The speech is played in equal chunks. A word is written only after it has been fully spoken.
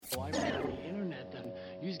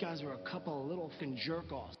guys are a couple of little fin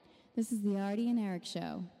jerk-offs. This is the Arty and Eric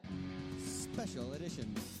Show. Special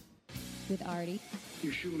edition. With Arty.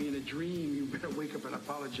 You shoot me in a dream, you better wake up and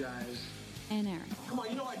apologize. And Eric. Come on,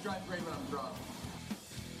 you know I drive great when I'm drunk.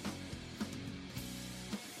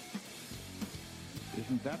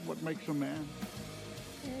 Isn't that what makes a man?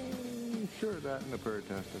 Sure, that and a pair of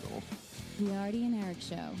testicles. The Arty and Eric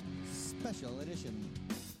Show. Special edition.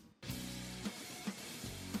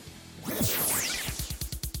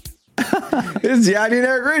 This is the Arty and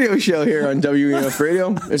Eric Radio Show here on WEF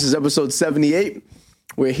Radio. This is episode 78.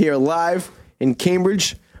 We're here live in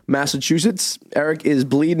Cambridge, Massachusetts. Eric is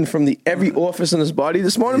bleeding from every orifice in his body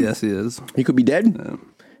this morning. Yes, he is. He could be dead. Yeah.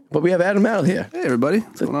 But we have Adam out here. Hey, everybody.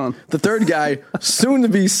 What's going on? The third guy, soon to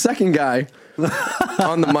be second guy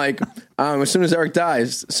on the mic as soon as Eric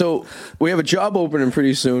dies. So we have a job opening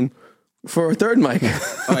pretty soon for a third mic.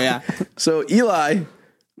 Oh, yeah. So Eli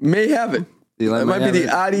may have it. It might be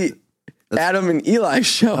the Arty, Adam and Eli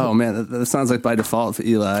show. Oh, man. That sounds like by default for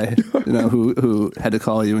Eli, who had to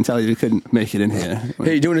call you and tell you he couldn't make it in here.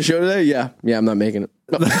 Hey, you doing a show today? Yeah, I'm not making it.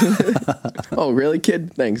 Oh, really,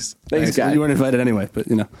 kid? Thanks, guy. Well, you weren't invited anyway, but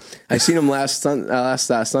I seen him last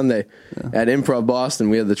Sunday at Improv Boston.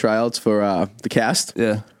 We had the tryouts for the cast.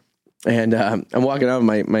 Yeah, and I'm walking out of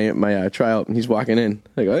my tryout, and he's walking in.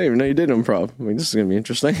 I go, I didn't even know you did improv. I mean, this is gonna be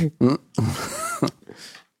interesting.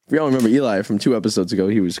 If you all remember Eli from 2 episodes ago,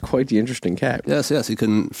 he was quite the interesting cat. Yes, he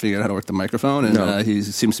couldn't figure out how to work the microphone, and he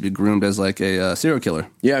seems to be groomed as like a serial killer.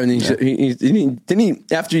 Yeah, and he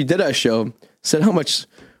after he did our show, said how much,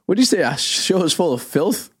 what did you say, our show is full of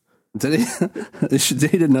filth? Did he? He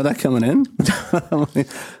didn't know that coming in?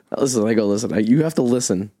 Listen, you have to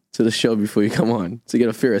listen to the show before you come on to get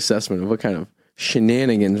a fair assessment of what kind of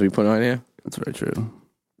shenanigans we put on here. That's very true.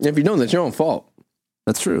 And if you don't, that's your own fault.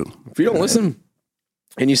 That's true. If you don't listen,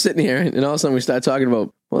 and you're sitting here, and all of a sudden we start talking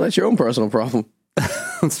about, well, that's your own personal problem.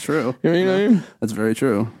 That's true. You know what I mean? That's very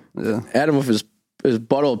true. Yeah. Adam with his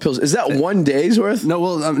bottle of pills. Is that 1 day's worth? No,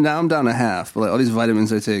 well, now I'm down to half. But like all these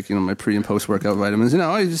vitamins I take, my pre and post workout vitamins.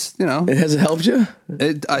 I just. Has it helped you?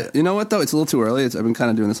 You know what though? It's a little too early. I've been kind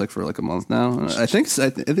of doing this for a month now. I think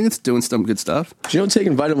it's doing some good stuff.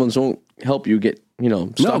 Taking vitamins won't help you get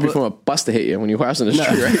stop you from a bus to hit you when you're crossing the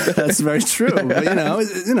street. Right? That's very true.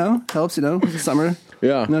 But, helps. Summer.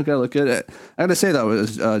 Yeah, gotta look good. I gotta say though, I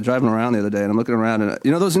was driving around the other day and I'm looking around and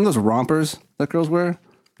those rompers that girls wear.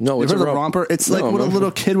 No, it's a romper. It's like what a little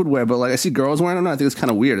kid would wear, but like I see girls wearing them. I think it's kind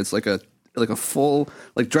of weird. It's like a full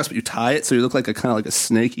dress, but you tie it so you look like a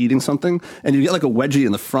snake eating something, and you get like a wedgie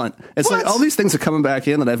in the front. It's like all these things are coming back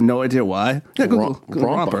in that I have no idea why. Yeah, Google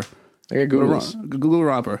romper. I got Google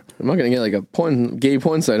romper. I'm not gonna get like a gay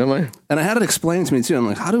porn site, am I? And I had it explained to me too. I'm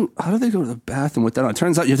like, how do they go to the bathroom with that on? It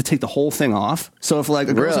turns out you have to take the whole thing off. So if like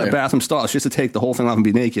a girl's in a bathroom stall, she has to take the whole thing off and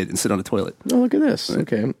be naked and sit on the toilet. Oh, look at this.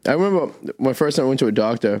 Okay, I remember my first time I went to a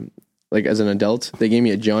doctor. Like as an adult, they gave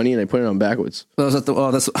me a Johnny and I put it on backwards. Oh,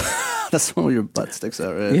 that's that's one where your butt sticks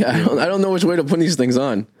out, right? Yeah, I don't know which way to put these things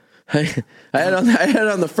on. I had it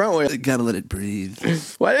on the front way. You gotta let it breathe.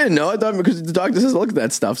 Well, I didn't know. I thought because the doctor says look at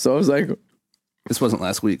that stuff, so I was like, this wasn't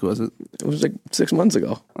last week, was it? It was like 6 months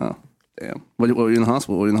ago. Oh, damn. What were you in the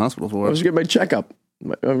hospital? What were you in the hospital for? I was getting my checkup.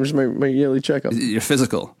 My yearly checkup. Your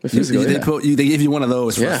physical. They gave you one of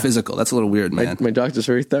those for a physical. That's a little weird, man. My doctor's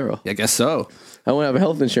very thorough. Yeah, I guess so. I won't have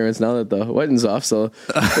health insurance now that the wedding's off. So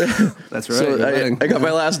that's right. So I got my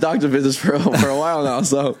last doctor visits for a while now.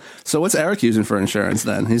 So what's Eric using for insurance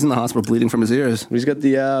then? He's in the hospital bleeding from his ears. He's got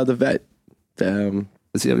the vet.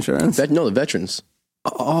 Does he have insurance? No, the veterans.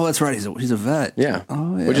 Oh, that's right. He's a vet. Yeah.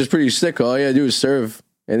 Oh, yeah. Which is pretty sick. All you gotta do is serve.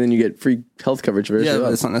 And then you get free health coverage. But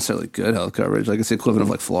it's not necessarily good health coverage. Like it's the equivalent of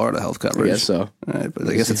like Florida health coverage. I guess so. Right, but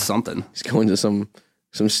I guess it's something. He's going to some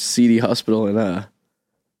seedy hospital in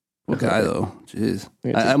what guy though? Jeez,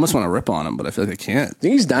 I almost want to rip on him, but I feel like I can't.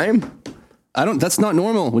 Think he's dying? I don't. That's not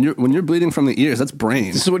normal. When you're bleeding from the ears, that's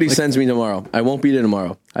brain. This is what he sends me tomorrow. I won't be there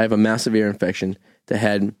tomorrow. I have a massive ear infection that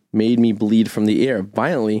had made me bleed from the ear,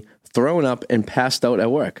 violently thrown up and passed out at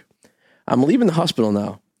work. I'm leaving the hospital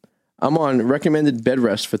now. I'm on recommended bed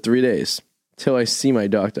rest for 3 days till I see my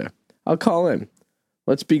doctor. I'll call in.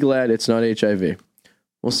 Let's be glad it's not HIV.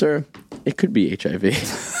 Well, sir, it could be HIV.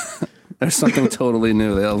 There's something totally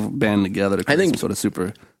new. They all band together to create some sort of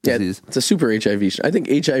super disease. It's a super HIV. I think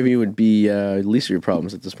HIV would be least of your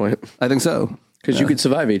problems at this point. I think so. Because you could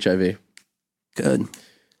survive HIV. Good.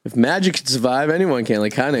 If magic could survive, anyone can,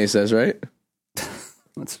 like Kanye says, right?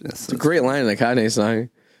 It's a great line in the Kanye song.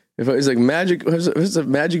 If it was like magic, was it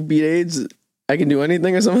magic beat AIDS? I can do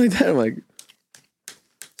anything or something like that. I'm like,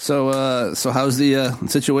 So how's the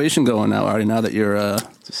situation going now, Artie? Now that you're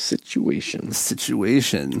It's a situation.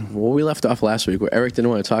 situation. Well, we left off last week where Eric didn't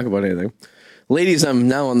want to talk about anything. Ladies, I'm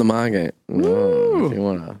now on the market. If you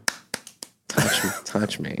want to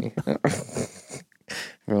touch me. If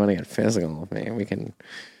you want to get physical with me, we can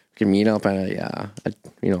meet up at a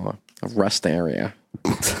rest area.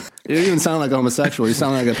 You don't even sound like a homosexual. You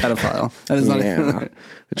sound like a pedophile. That is not. Yeah.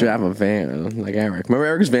 Drive a van like Eric. Remember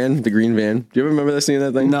Eric's van, the green van? Do you ever remember seeing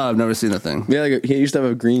that thing? No, I've never seen that thing. Yeah, he used to have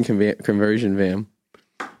a green conversion van,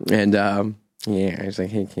 and he's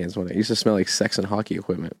like, hey kids, what? It used to smell like sex and hockey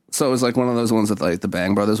equipment. So it was like one of those ones that like the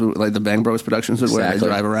Bang Brothers, like the Bang Bros productions, where they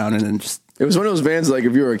drive around and just. It was one of those vans like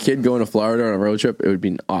if you were a kid going to Florida on a road trip, it would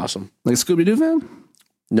be awesome. Like a Scooby Doo van.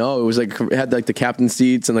 No, it was like it had like the captain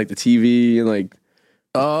seats and like the TV and like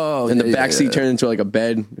the back seat turned into like a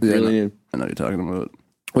bed. Yeah, really I know what you're talking about.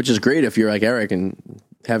 Which is great if you're like Eric and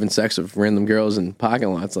having sex with random girls in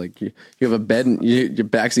parking lots. Like you have a bed and your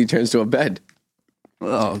back seat turns to a bed.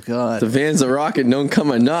 Oh God, the van's a rocket, don't come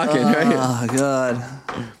a knocking, right? Oh God,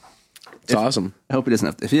 it's awesome. I hope he doesn't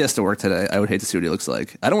have to. If he has to work today, I would hate to see what he looks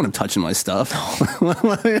like. I don't want him touching my stuff.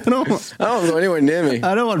 I don't go anywhere near me.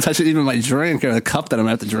 I don't want to touch even my drink or the cup that I'm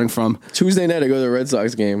going to have to drink from. Tuesday night, I go to the Red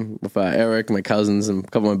Sox game with Eric, my cousins, and a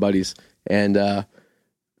couple of my buddies, and I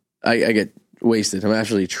get wasted. I'm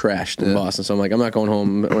actually trashed in Boston, so I'm like, I'm not going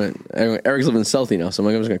home. Eric's living in Southie now, so I'm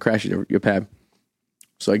like, I'm just going to crash your pad.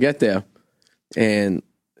 So I get there, and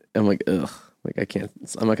I'm like, ugh. Like I can't.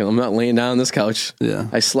 I'm not laying down on this couch. Yeah.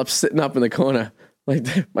 I slept sitting up in the corner, like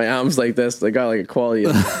my arms like this. They got like a quality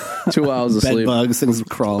of 2 hours of Bed sleep. bugs, things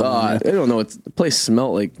crawling. I don't know. The place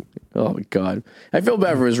smelled like. Oh my God. I feel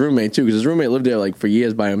bad for his roommate too, because his roommate lived there like for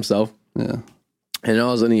years by himself. Yeah. And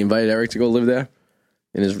all of a sudden he invited Eric to go live there,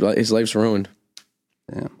 and his life's ruined.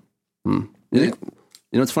 Yeah.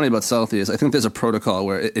 You know what's funny about Southie is I think there's a protocol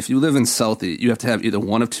where if you live in Southie, you have to have either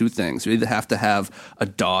one of two things. You either have to have a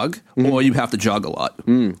dog or you have to jog a lot.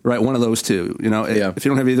 Right? One of those two. You know, if you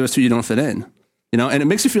don't have either of those two, you don't fit in. You know, and it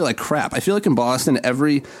makes you feel like crap. I feel like in Boston,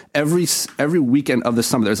 every weekend of the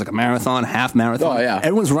summer, there's like a marathon, half marathon. Oh, yeah.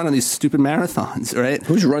 Everyone's running these stupid marathons, right?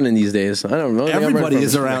 Who's running these days? I don't know. Everybody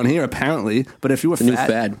is around here, apparently. But if you were new fat,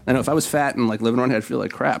 fad. I know if I was fat and like living around here, I'd feel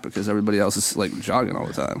like crap because everybody else is like jogging all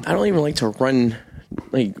the time. I don't even like to run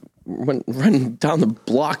down the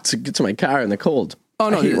block to get to my car in the cold. Oh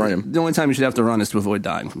no, I hate running. The only time you should have to run is to avoid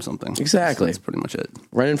dying from something. Exactly. That's pretty much it.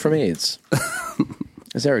 Running from AIDS.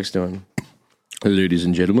 As Eric's doing. Ladies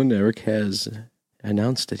and gentlemen, Eric has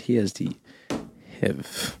announced that he has the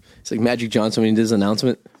HIV. It's like Magic Johnson when he did his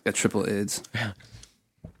announcement. Got triple AIDS. Yeah.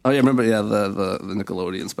 Oh yeah, remember the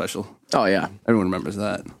Nickelodeon special. Oh yeah, everyone remembers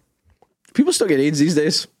that. People still get AIDS these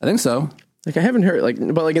days. I think so. Like I haven't heard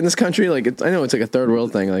but like in this country, like I know it's like a third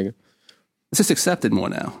world thing. Like it's just accepted more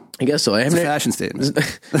now. I guess so. It's a fashion statement.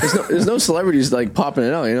 There's no celebrities like popping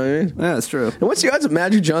it out. You know what I mean? Yeah, that's true. And what's the odds of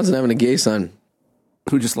Magic Johnson having a gay son?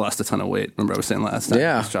 Who just lost a ton of weight. Remember I was saying last time?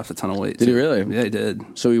 Yeah. He just dropped a ton of weight. Did he really? Yeah, he did.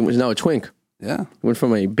 So he was now a twink. Yeah. He went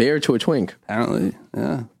from a bear to a twink. Apparently.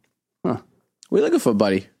 Yeah. Huh. What are you looking for,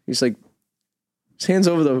 buddy? He's like, his hands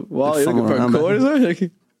over the wall. You're looking for a cord or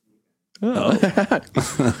something? Oh.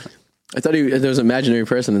 I thought there was an imaginary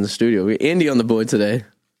person in the studio. We Andy on the board today.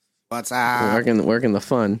 What's up? Working the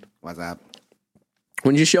fun. What's up?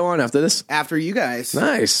 When did you show on after this? After you guys.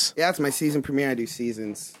 Nice. Yeah, it's my season premiere. I do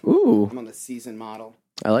seasons. Ooh. I'm on the season model.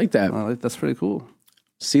 I like that. That's pretty cool.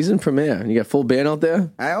 Season premiere. You got full band out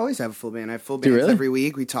there? I always have a full band. I have full Do you bands really? every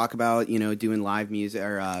week. We talk about, doing live music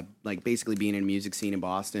or like basically being in a music scene in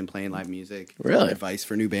Boston, playing live music. Really? Advice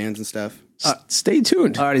for new bands and stuff. Stay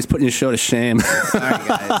tuned. All right, he's putting your show to shame. Sorry,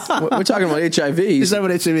 guys. We're talking about HIV. He's not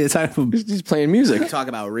about HIV. It's time for... He's playing music. We talk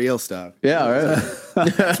about real stuff. Yeah, right.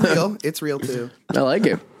 It's real. It's real too. I like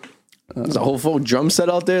it. There's a whole full drum set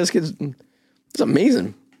out there. This kid's, it's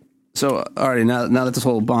amazing. So, Artie, now that this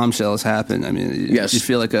whole bombshell has happened, I mean, yes. you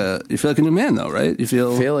feel like a new man, though, right? You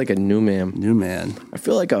feel like a new man. New man. I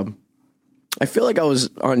feel like I was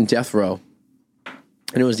on death row,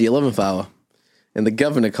 and it was the 11th hour, and the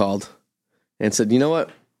governor called and said, "You know what?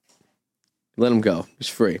 Let him go. He's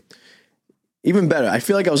free." Even better, I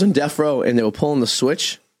feel like I was on death row, and they were pulling the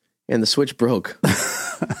switch, and the switch broke.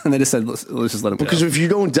 And they just said, "Let's just let him go." Because if you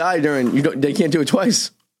don't die they can't do it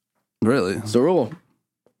twice. Really? It's the rule.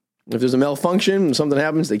 If there's a malfunction and something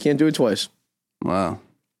happens, they can't do it twice. Wow.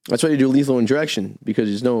 That's why you do lethal injection, because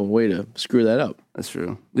there's no way to screw that up. That's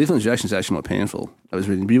true. Lethal injection is actually more painful. I was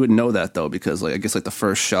reading. You would know that, though, because I guess the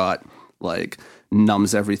first shot like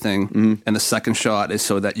numbs everything, and the second shot is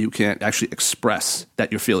so that you can't actually express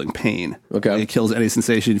that you're feeling pain. Okay. Like, it kills any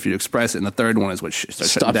sensation if you express it, and the third one is what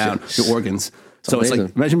starts shutting down your organs. So amazing. it's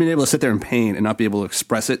like, imagine being able to sit there in pain and not be able to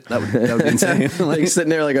express it. That would be insane. Like sitting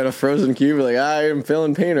there like on a frozen cube, like I am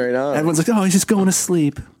feeling pain right now. Everyone's like, oh, he's just going to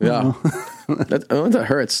sleep. Yeah, I wonder that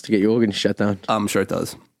hurts to get your organs shut down. I'm sure it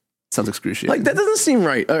does. Sounds excruciating. Like that doesn't seem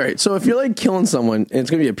right. All right, so if you're like killing someone and it's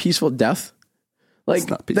gonna be a peaceful death, like It's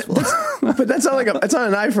not peaceful. but that's not that's not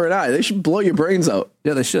an eye for an eye. They should blow your brains out.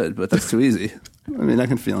 Yeah, they should, but that's too easy. I mean, I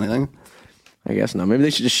can feel anything. I guess not. Maybe they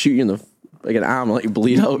should just shoot you in the like an arm and let you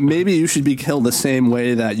bleed out. Maybe you should be killed the same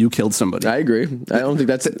way that you killed somebody. I agree. I don't think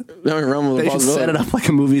that's the realm of the They should possibility. set it up like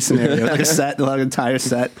a movie scenario, like a set, like an entire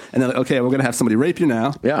set, and they're like, okay, we're gonna have somebody rape you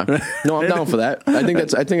now. Yeah, no, I'm down for that. I think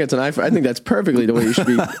that's an eye for. I think that's perfectly the way you should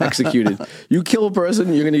be executed. You kill a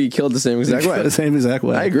person, you're going to be killed the same exact way. The same exact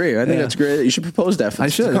way. I agree. I think that's great. You should propose that I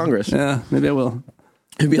should. to Congress. Yeah, maybe I will.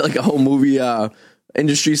 It'd be like a whole movie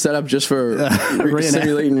industry set up just for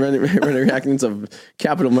simulating reenactments of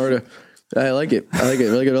capital murder. I like it. I like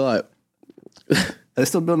it a lot. They're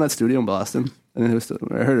still building that studio in Boston. I heard something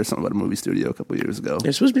about a movie studio a couple of years ago.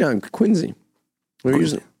 It's supposed to be on Quincy. They're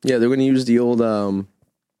going to use the old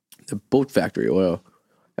the boat factory oil.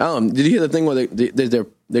 Did you hear the thing where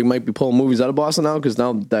they might be pulling movies out of Boston now because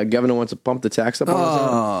now the governor wants to pump the tax up on us?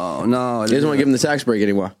 Oh, no. He doesn't want to give him the tax break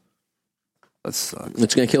anymore. That sucks.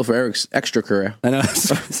 It's going to kill for Eric's extra career. I know.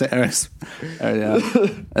 Eric's. Yeah.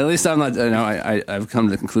 At least I'm not. I've come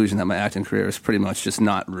to the conclusion that my acting career is pretty much just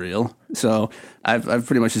not real. So I've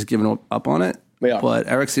pretty much just given up on it. Yeah. But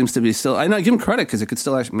Eric seems to be still. I know. I give him credit because it could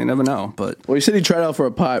still actually. I mean, you never know. But Well, he said he tried out for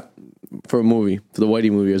a part for a movie, for the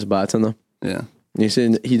Whitey movie as a bartender. yeah, And he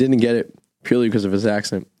said he didn't get it purely because of his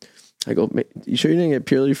accent. I go, you sure you didn't get it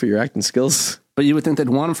purely for your acting skills? but you would think they'd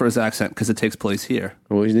want him for his accent because it takes place here.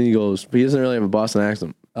 Well, then he goes, but he doesn't really have a Boston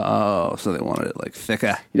accent. Oh, so they wanted it like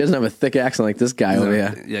thicker. He doesn't have a thick accent like this guy over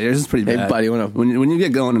here. Yeah, yours is pretty bad. Hey, buddy, when you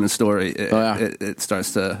get going in a story, it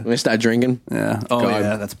starts to. When I start drinking, Yeah. Oh, God.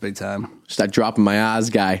 yeah, that's big time. start dropping my eyes,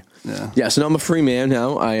 guy. Yeah. So now I'm a free man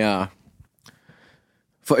now. You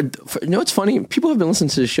know what's funny? People have been listening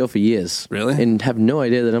to this show for years. Really? And have no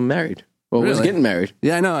idea that I'm married. Well, was Really? getting married.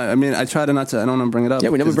 Yeah, I know. I mean, I try to not to. I don't want to bring it up. Yeah,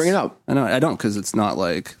 we never because bring it up. I know. I don't because it's not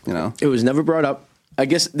like It was never brought up. I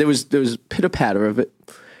guess there was pitter patter of it.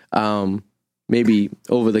 Maybe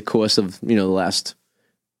over the course of the last,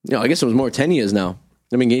 I guess it was more 10 years now.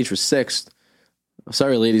 I'm engaged for 6.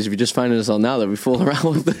 Sorry, ladies, if you're just finding us all now that we fool around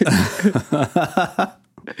with it.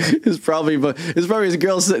 It's probably a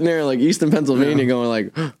girl sitting there in like Easton, Pennsylvania, going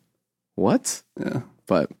like, "What?" Yeah.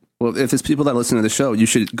 But Well, if it's people that listen to the show, you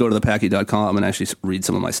should go to thepacky.com and actually read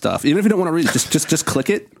some of my stuff. Even if you don't want to read it, just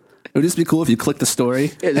click it. It would just be cool if you click the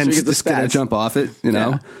story Yeah, and so you get the just get a stats. jump off it.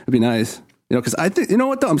 Yeah. It'd be nice. Because I think, you know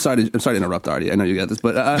what though? I'm sorry to interrupt, Arty. I know you got this,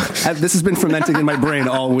 but this has been fermenting in my brain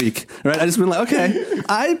all week. Right? I just been like, okay,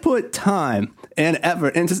 I put time and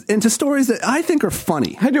effort into stories that I think are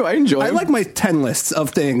funny. I do. I enjoy. I them. like my 10 lists of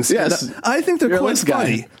things. Yes. And I think they're You're a quite list guy.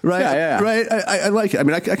 funny. Right? Yeah. Right? I like it. I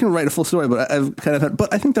mean, I can write a full story, but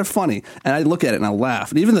but I think they're funny. And I look at it and I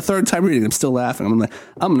laugh. And even the third time reading, I'm still laughing. I'm like,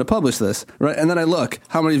 I'm going to publish this. Right? And then I look,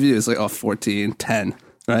 how many views? Like, 14, 10.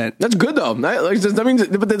 Right. That's good though. That means,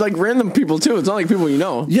 but they're like random people too. It's not like people you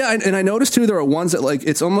know. Yeah, and I noticed too, there are ones that like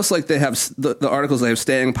it's almost like they have the articles, they have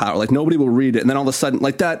staying power. Like nobody will read it, and then all of a sudden,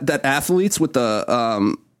 like that athletes with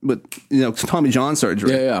the Tommy John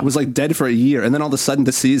surgery, was like dead for a year, and then all of a sudden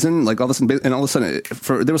the season, like all of a sudden,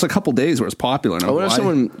 there was a couple days where it was popular. And I wonder if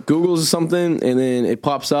someone Googles something and then it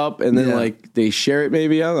pops up, and then like they share it.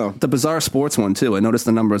 Maybe, I don't know. The Bizarre Sports one too. I noticed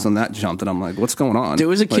the numbers on that jumped, and I'm like, what's going on? There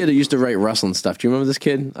was a kid who used to write wrestling stuff. Do you remember this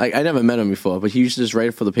kid? I never met him before, but he used to just write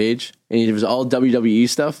it for the page, and it was all WWE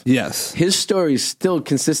stuff. Yes. His stories still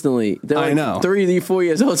consistently. They're like I know. 3-4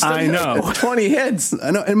 years old. Still I know. 20 hits. I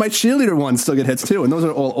know, and my cheerleader ones still get hits too, and those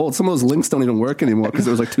are all old. Some of those links don't even work anymore because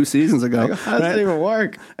it was like 2 seasons ago. How does that even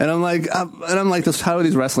work? And I'm like, how are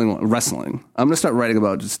these wrestling? I'm gonna start writing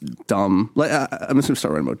about just dumb. Like, I'm just gonna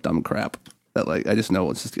start writing about dumb crap that like I just know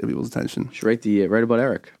it's just get people's attention. You should write about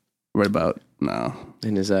Eric. Write about no.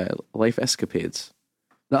 And his life escapades.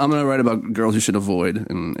 No, I'm gonna write about girls you should avoid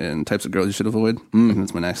and types of girls you should avoid. And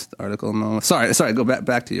that's my next article. No, sorry. Go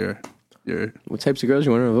back to your. What types of girls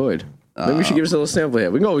you want to avoid? Maybe we should give us a little sample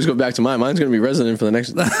here. We can always go back to mine. Mine's going to be resident for the rest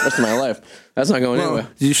of my life. That's not going anywhere.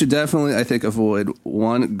 You should definitely, I think, avoid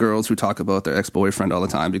girls who talk about their ex-boyfriend all the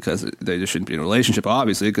time because they just shouldn't be in a relationship,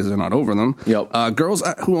 obviously, because they're not over them. Yep. Girls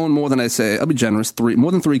who own more than, I'll be generous,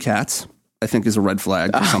 more than 3 cats. I think is a red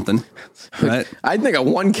flag or something. Right? I think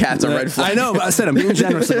one cat's a red flag. I know, but I said I'm being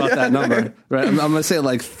generous about that number. Right? I'm going to say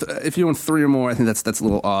like if you want 3 or more, I think that's a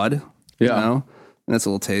little odd. Yeah. You know? And that's a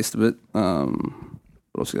little taste of it.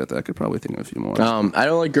 What else you got there? I could probably think of a few more. I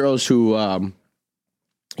don't like girls who,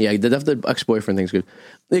 the ex-boyfriend thing's good.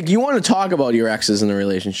 Like, you want to talk about your exes in a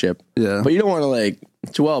relationship, Yeah. but you don't want to, like,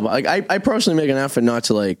 I personally make an effort not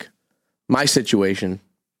to, like, my situation,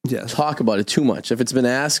 Yes. talk about it too much. If it's been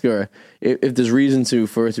asked or if there's reason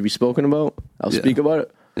for it to be spoken about, I'll speak about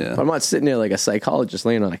it. Yeah. But I'm not sitting there like a psychologist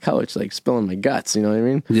laying on a couch, like, spilling my guts, you know what I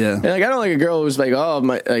mean? Yeah. And, like, I don't like a girl who's like, oh,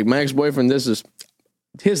 my ex-boyfriend,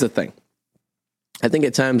 here's the thing. I think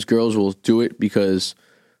at times girls will do it because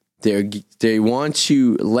they want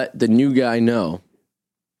to let the new guy know,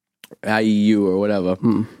 i.e. you or whatever,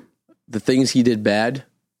 the things he did bad,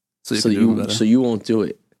 so you won't do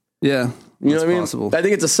it. Yeah. You know what I mean? Possible. I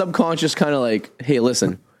think it's a subconscious kind of like, hey,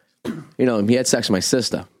 listen, he had sex with my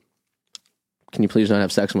sister. Can you please not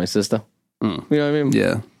have sex with my sister? You know what I mean?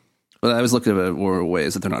 Yeah. But I was looking at it more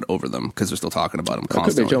ways that they're not over them because they're still talking about them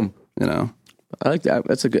constantly. Could be, you know? I like that.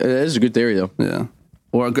 That is a good theory, though. Yeah.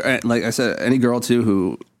 Or like I said, any girl too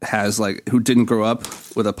who didn't grow up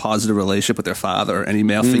with a positive relationship with their father or any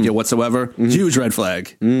male figure whatsoever, huge red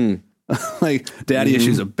flag. Like daddy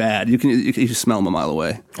issues are bad. You can smell them a mile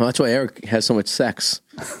away. Well, that's why Eric has so much sex.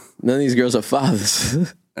 None of these girls are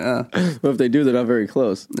fathers. Yeah. Well, if they do, they're not very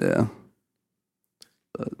close. Yeah.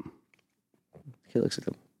 He looks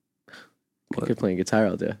like a kid playing guitar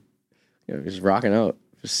out there. He's rocking out.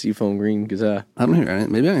 Just seafoam green guitar. I don't hear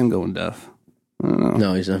it. Maybe I am going deaf. I don't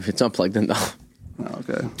know. No, it's not plugged in though. Oh,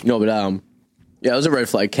 okay. No, but it was a red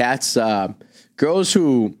flag. Cats, girls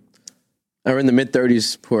who are in the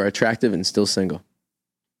mid-30s who are attractive and still single.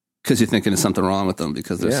 Because you're thinking there's something wrong with them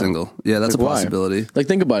because they're single. Yeah, that's like, a possibility. Why? Like,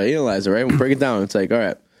 think about it. Analyze it, right? We'll break it down. It's like, all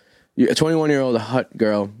right, a 21-year-old hot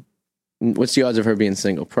girl, what's the odds of her being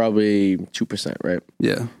single? Probably 2%, right?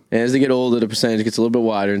 Yeah. And as they get older, the percentage gets a little bit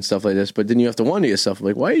wider and stuff like this. But then you have to wonder yourself,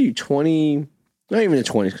 like, why are you 20? Not even in the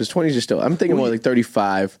 20s, because 20s are still, I'm thinking more like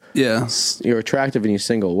 35. Yeah. You're attractive and you're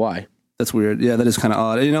single. Why? That's weird. Yeah, that is kind of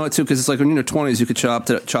odd. And you know what, too? Because it's like when you're in your 20s, you could chop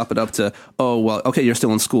it up to, oh, well, okay, you're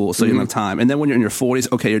still in school, so you don't have time. And then when you're in your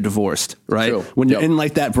 40s, okay, you're divorced, right? True. When you're in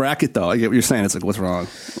like that bracket, though, I get what you're saying. It's like, what's wrong?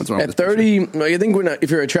 What's wrong At with 30, I think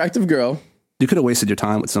if you're an attractive girl, you could have wasted your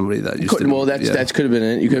time with somebody that you couldn't. Well, that could have been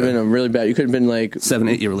it. You could have been a really bad. You could have been like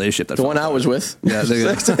 7-8 year relationship. The one I was with. Yeah, I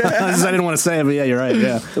didn't want to say it, but yeah, you're right.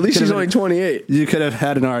 Yeah, at least she's only 28. You could have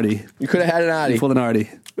had an Arty. You could have had an Arty. You pulled an Arty.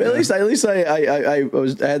 But at least I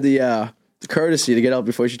had the courtesy to get out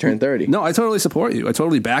before she turned 30. No, I totally support you. I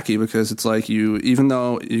totally back you because it's like even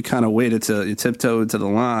though you kind of waited you tiptoed to the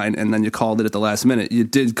line and then you called it at the last minute, you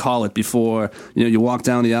did call it before, you walked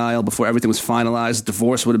down the aisle before everything was finalized.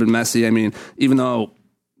 Divorce would have been messy. I mean, even though,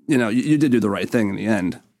 you did do the right thing in the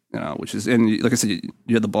end, which is, and like I said,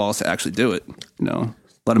 you had the balls to actually do it, a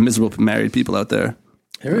lot of miserable married people out there.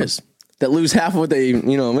 There is. That lose half of what they,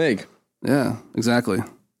 make. Yeah, exactly.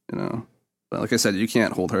 But like I said, you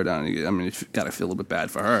can't hold her down. I mean, you've got to feel a little bit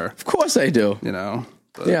bad for her. Of course I do.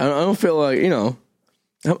 But, yeah, I don't feel like,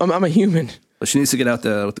 I'm a human. But she needs to get out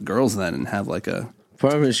there with the girls then and have like a...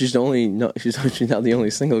 Problem is she's not the only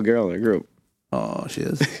single girl in the group. Oh, she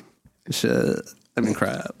is. Shit. I mean,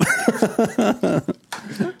 crap.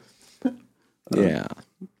 Yeah.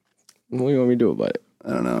 What do you want me to do about it? I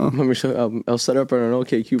don't know. I'll set up an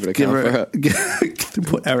OK Cupid account for her.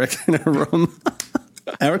 Put Eric in her room.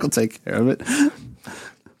 Eric will take care of it.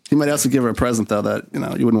 He might also give her a present, though, that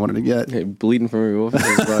you wouldn't want her to get. Hey, bleeding from her wolf.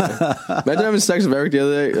 Imagine having sex with Eric the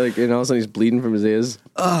other day, and all of a sudden he's bleeding from his ears.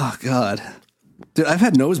 Oh, God. Dude, I've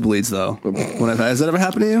had nosebleeds, though. Has that ever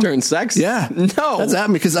happened to you? During sex? Yeah. No. That's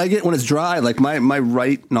happened because when it's dry, like my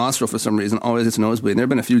right nostril, for some reason, always gets a nosebleed. And there have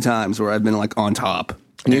been a few times where I've been, like, on top.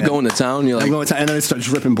 And you're going to town, you're like... I'm going to town, and then it starts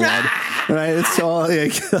dripping blood. Right? It's all... Yeah,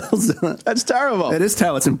 that's terrible. It is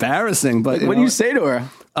terrible. It's embarrassing, but... What do you say to her?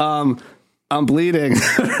 I'm bleeding.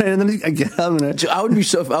 And then I get up and I would be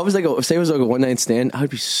so... If I was like... Say it was like a one-night stand, I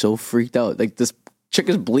would be so freaked out. Like, this chick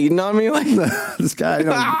is bleeding on me? Like... This guy...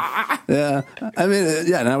 Yeah. I mean,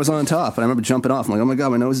 yeah, and I was on top, and I remember jumping off. I'm like, oh my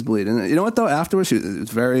God, my nose is bleeding. And you know what, though? Afterwards, she was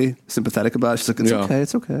very sympathetic about it. She's like,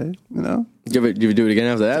 it's okay, Do you do it again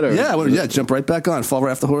after that? Or? Yeah, jump right back on. Fall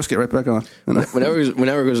right off the horse, get right back on. Whenever it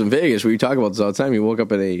goes in Vegas, we talk about this all the time, he woke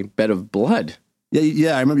up in a bed of blood.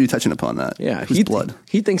 Yeah, I remember you touching upon that. Yeah, blood.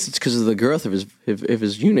 He thinks it's because of the girth of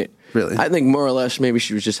his unit. Really? I think more or less maybe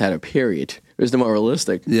she was just had a period. It was the more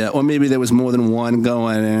realistic. Yeah, or maybe there was more than one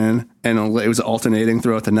going in, and it was alternating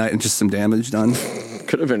throughout the night, and just some damage done.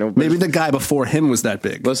 Could have been. Maybe the guy before him was that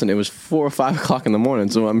big. Listen, it was 4 or 5 o'clock in the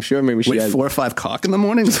morning, so I'm sure maybe she Wait, had 4 or 5 o'clock in the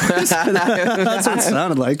morning? That's what it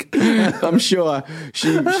sounded like. I'm sure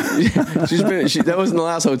she's been. That wasn't the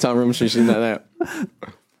last hotel room she's seen that.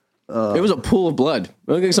 It was a pool of blood. It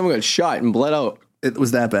looked like someone got shot and bled out. It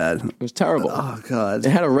was that bad. It was terrible. Oh, God. It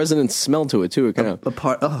had a resonant smell to it, too. It kind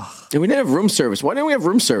of. And we didn't have room service. Why didn't we have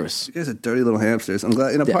room service? You guys are dirty little hamsters. I'm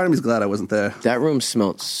glad. Part of me's glad I wasn't there. That room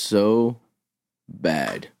smelled so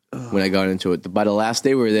bad when I got into it. By the last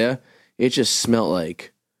day we were there, it just smelled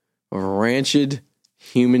like rancid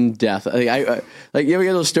human death. Like you ever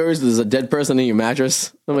get those stories that there's a dead person in your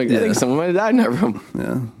mattress? I'm like, I think someone might have died in that room.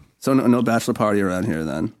 Yeah. So no bachelor party around here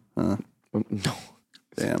then? No.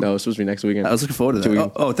 Damn. No, it's supposed to be next weekend. I was looking forward to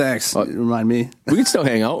that. Oh, thanks. Remind me. We can still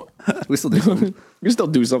hang out. We still do something. We can still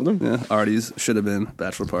do something. Yeah. Arty's should have been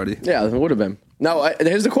bachelor party. Yeah, it would have been. Now,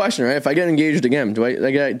 here's the question, right? If I get engaged again, do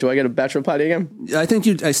I get a bachelor party again? I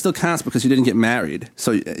think I still counts because you didn't get married.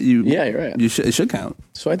 So you. Yeah, you're right. It should count.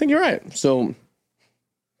 So I think you're right. So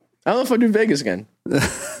I don't know if I do Vegas again.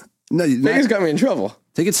 No, Vegas got me in trouble.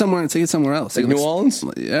 Take it somewhere else. Like New Orleans?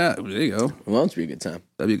 Yeah, there you go. New Orleans would be a good time.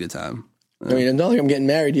 That'd be a good time. I mean, it's not like I'm getting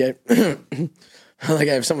married yet. Not like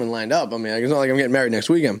I have someone lined up. I mean, it's not like I'm getting married next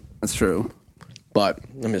weekend. That's true. But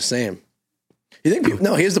I'm just saying. You think people...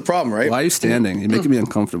 No, here's the problem, right? Why are you standing? You're making me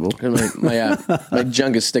uncomfortable. My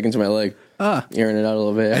junk is sticking to my leg. Airing it out a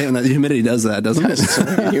little bit. Hey, the humidity does that, doesn't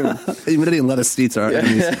it? Humidity and lettuce seats are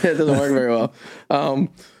enemies. It doesn't work very well.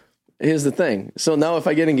 Here's the thing. So now if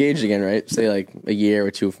I get engaged again, right? Say like a year or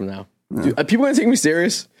 2 from now. Are people going to take me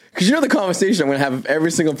serious? Because you know the conversation I'm going to have with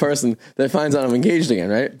every single person that finds out I'm engaged again,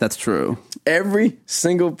 right? That's true. Every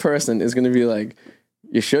single person is going to be like,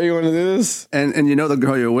 you sure you want to do this? And you know the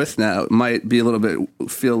girl you're with now might be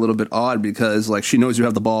feel a little bit odd because like she knows you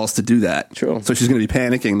have the balls to do that. True. So she's going to be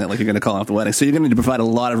panicking that like you're going to call off the wedding. So you're going to need to provide a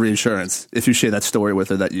lot of reinsurance if you share that story with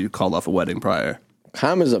her that you called off a wedding prior.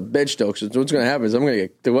 Karma's a bitch, though. So what's going to happen is the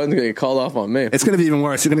one's going to get called off on me. It's going to be even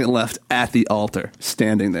worse. You're going to get left at the altar,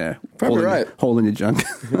 standing there, holding your junk,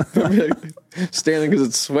 standing because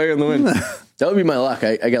it's swaying in the wind. That would be my luck.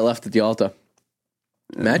 I got left at the altar.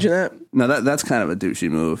 Imagine that. No, that's kind of a douchey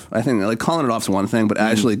move. I think like calling it off's one thing, but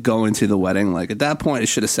actually going to the wedding, like at that point, it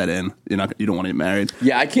should have set in. You don't want to get married.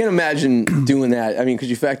 Yeah, I can't imagine doing that. I mean, because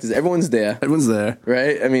the fact is, everyone's there. Everyone's there,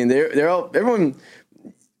 right? I mean, they're all everyone.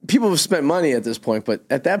 People have spent money at this point, but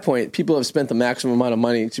at that point, people have spent the maximum amount of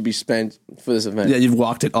money to be spent for this event. Yeah, you've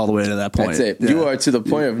walked it all the way to that point. That's it. Yeah. You are to the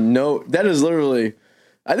point of no. That is literally.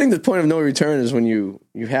 I think the point of no return is when you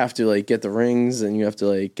have to like get the rings and you have to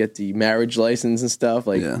like get the marriage license and stuff.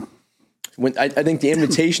 Like, when I think the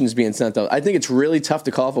invitation is being sent out. I think it's really tough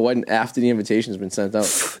to call off a wedding after the invitation has been sent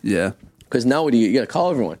out. Yeah, because now what do you got to call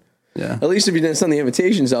everyone? Yeah. At least if you didn't send the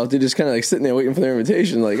invitations out, they're just kind of like sitting there waiting for their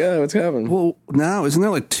invitation. Like, oh, what's happening? Well, now isn't there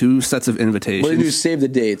like 2 sets of invitations? What do you do is save the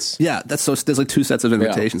dates. Yeah, there's like 2 sets of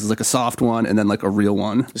invitations. There's like a soft one and then like a real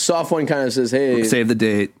one. The soft one kind of says, hey, save the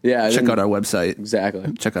date. Yeah. Check out our website.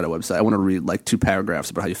 Exactly. Check out our website. I want to read like 2 paragraphs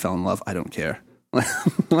about how you fell in love. I don't care.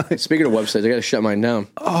 Speaking of websites, I got to shut mine down.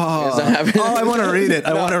 I want to read it.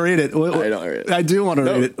 I want to read it. I don't read it. I do want to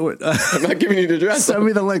read it. I'm not giving you the address. Send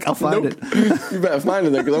me the link. I'll find it. You better find it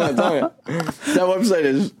there because I'm not telling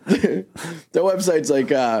you. That website's like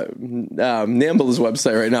Namble's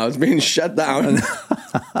website right now. It's being shut down.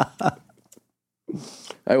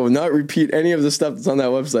 I will not repeat any of the stuff that's on that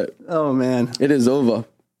website. Oh man, it is over.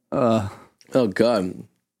 Oh god.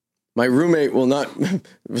 My roommate will not,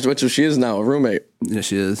 which she is now, a roommate. Yeah,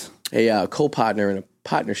 she is. A co-partner in a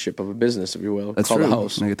partnership of a business, if you will. That's called true. The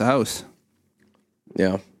House. When I get the house.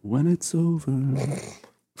 Yeah. When it's over.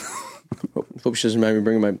 Hope she doesn't mind me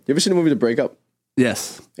bringing my... You ever seen the movie The Breakup?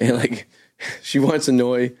 Yes. And like, she wants to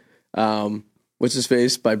annoy, what's his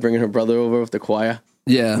face, by bringing her brother over with the choir.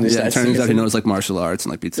 Yeah. It turns out he knows like martial arts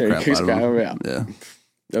and like beats the crap out of him. Yeah.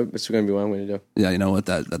 That's going to be what I'm going to do. Yeah, you know what?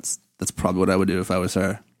 That's probably what I would do if I was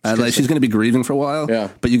her. Like she's going to be grieving for a while,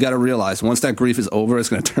 but you got to realize once that grief is over, it's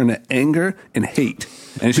going to turn to anger and hate,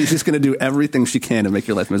 and she's just going to do everything she can to make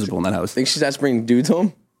your life miserable in that house. Think she's asked to bring dudes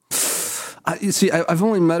home? You see, I've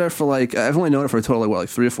only met her for I've only known her for a total of like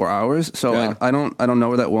 3 or 4 hours, so I don't know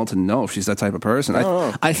her that well to know if she's that type of person.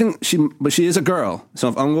 I think she is a girl, so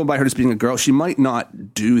if I'm going by her just being a girl, she might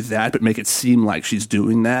not do that, but make it seem like she's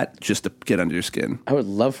doing that just to get under your skin. I would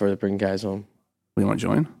love for her to bring guys home. You want to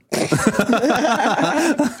join?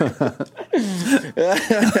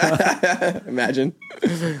 Imagine.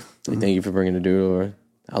 Thank you for bringing a dude over.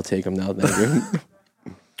 I'll take him now. Thank you.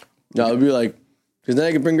 No, it'd be like, because then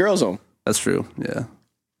I can bring girls home. That's true. Yeah.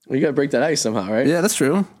 Well, you got to break that ice somehow, right? Yeah, that's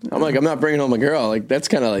true. I'm like, I'm not bringing home a girl. Like, that's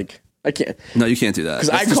kind of like, I can't. No, you can't do that. 'Cause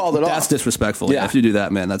I called it off. That's disrespectful. Yeah. If you do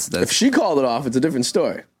that, man, that's If she called it off, it's a different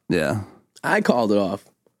story. yeah. I called it off.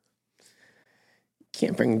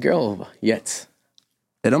 Can't bring a girl over yet.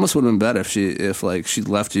 It almost would have been better if she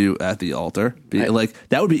left you at the altar. Like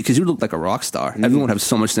that would be because you would look like a rock star. Everyone would have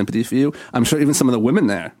so much sympathy for you. I'm sure even some of the women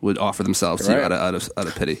there would offer themselves to you Right. out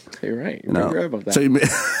of pity. You're right. You're No. right about that. So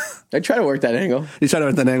I tried to work that angle. you try to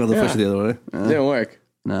work that angle to push it the other way. It didn't work.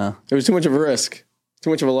 No. It was too much of a risk. Too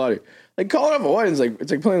much of a lottery. Like calling off a wedding is like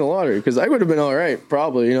it's like playing the lottery because I would have been all right,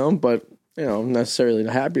 probably, but not necessarily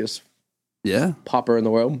the happiest Yeah. popper in the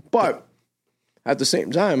world. But at the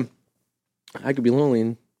same time, I could be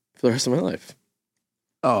lonely for the rest of my life.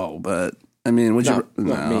 Oh, but I mean, would Not you? me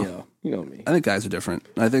No. though. You know me. I think guys are different.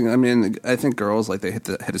 I think girls like they hit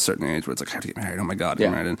a certain age where it's like I have to get married. Oh my god, get Yeah.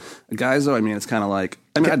 married. And guys though, I mean, it's kind of like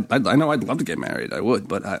I know I'd love to get married. I would,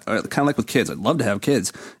 but I kind of like with kids. I'd love to have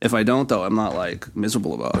kids. If I don't though, I'm not like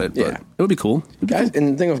miserable about it. But Yeah. it would be cool. Guys,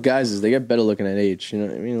 and the thing with guys is they get better looking at age. You know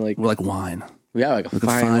what I mean? Like We're like wine. yeah, like a Like a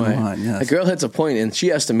fine fine wine. wine, yes. A girl hits a point and she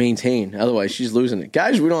has to maintain, otherwise she's losing it.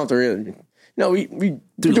 Guys, we don't have to really. We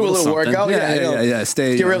do a little something. workout. Yeah.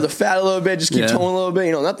 Stay. Get rid of the fat a little bit. Just keep Yeah. towing a little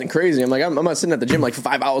bit. Nothing crazy. I'm not sitting at the gym like for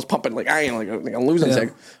 5 hours pumping like I ain't like I'm losing. Yeah.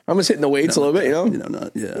 I'm just hitting the weights a little bit.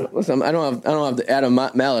 Not yeah. Listen, I don't have the Adam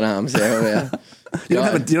Mallet arms there. Yeah. You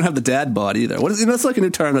don't have the dad bod either. What is that's like a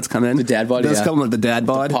new term that's come in. The dad bod, That's yeah. coming like the dad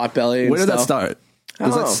bod. pot belly and Where did that stuff. start? I don't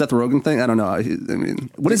Was that know. Seth Rogen thing? I don't know. I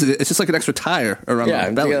mean, what is it? It's just like an extra tire around Yeah,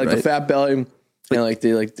 the belly, they got like right? the fat belly. Like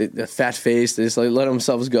the fat face, they just like let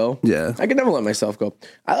themselves go. Yeah. I can never let myself go.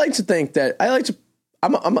 I like to think that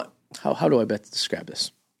how do I best describe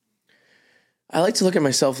this? I like to look at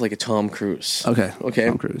myself like a Tom Cruise. Okay. Okay.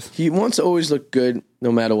 Tom Cruise. He wants to always look good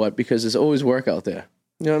no matter what because there's always work out there.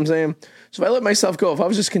 You know what I'm saying? So if I let myself go, if I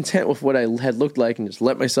was just content with what I had looked like and just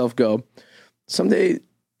let myself go, someday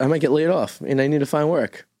I might get laid off and I need to find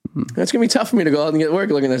work. Mm-hmm. That's going to be tough for me to go out and get work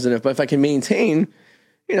looking as if. But if I can maintain,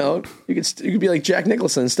 you could be like Jack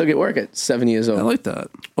Nicholson and still get work at 7 years old. I like that.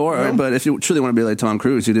 But if you truly want to be like Tom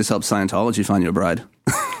Cruise, you just help Scientology find you a bride.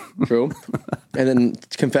 True. And then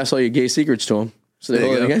confess all your gay secrets to him. So they There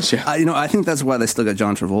hold you it go. against you. I think that's why they still got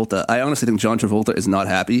John Travolta. I honestly think John Travolta is not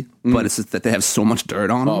happy, but it's just that they have so much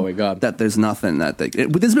dirt on him. Oh, my God. That there's nothing that they.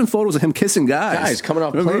 But there's been photos of him kissing guys. Guys coming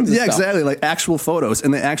off Remember? planes and Yeah, stuff. exactly. Like actual photos,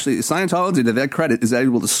 and they actually Scientology, to their credit, is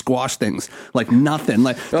able to squash things like nothing.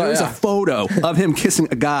 Like there's yeah. a photo of him kissing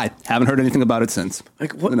a guy. Haven't heard anything about it since.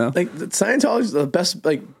 Like what? You know? Like Scientology is the best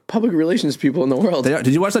like public relations people in the world. They are.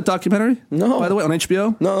 Did you watch that documentary? No. By the way, on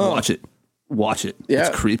HBO? No. Watch it. Yeah.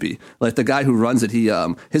 It's creepy. Like the guy who runs it,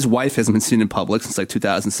 his wife hasn't been seen in public since like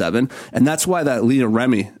 2007, and that's why that Lena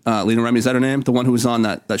Remy, is that her name? The one who was on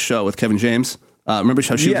that show with Kevin James. Remember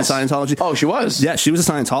how she was in Scientology? Oh, she was. Yeah, she was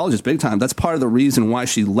a Scientologist big time. That's part of the reason why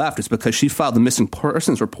she left. Is because she filed the missing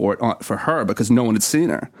persons report for her because no one had seen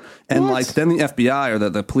her. And What? like then the FBI or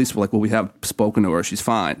the police were like, well, we have spoken to her. She's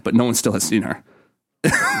fine, but no one still has seen her.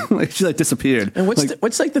 Like she like disappeared. And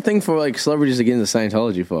what's like the thing for like celebrities to get into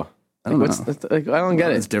Scientology for? I don't know. I don't get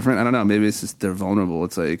It's it. different. I don't know. Maybe it's just they're vulnerable.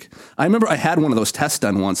 It's like I remember I had one of those tests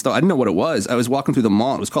done once. Though I didn't know what it was. I was walking through the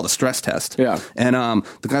mall. It was called a stress test. Yeah. And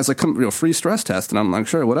the guy's like, "Come, free stress test." And I'm like,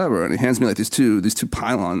 "Sure, whatever." And he hands me like these two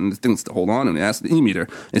pylon things to hold on. And he asks the e-meter.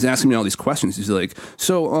 And he's asking me all these questions. He's like,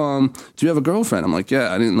 "So, do you have a girlfriend?" I'm like,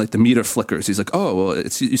 "Yeah." I didn't like the meter flickers. He's like, "Oh, well,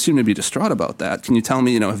 you seem to be distraught about that. Can you tell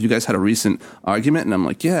me, have you guys had a recent argument?" And I'm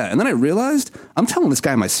like, "Yeah." And then I realized I'm telling this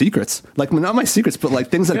guy my secrets, like not my secrets, but like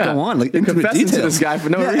things that Yeah. go on, like You're intimate confessing to details. this guy for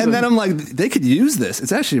no reason. And then I'm like, they could use this.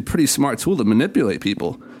 It's actually a pretty smart tool to manipulate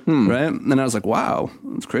people, right? And I was like, wow,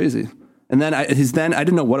 that's crazy. And then I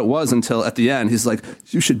didn't know what it was until at the end. He's like,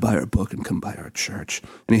 you should buy our book and come by our church.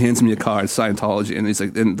 And he hands me a card, Scientology, and he's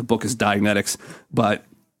like, and the book is Dianetics, but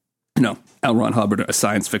L. Ron Hubbard, a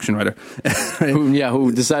science fiction writer. Right?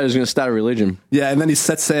 Who decided he was going to start a religion. Yeah, and then he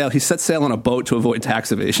set sail on a boat to avoid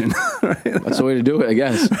tax evasion. Right? That's the way to do it, I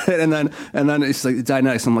guess. Right? And then it's like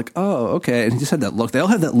Dianetics. I'm like, oh, okay. And he just had that look. They all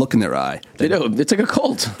have that look in their eye. They do. It's like a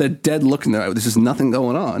cult. That dead look in their eye. There's just nothing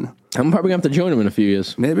going on. I'm probably going to have to join him in a few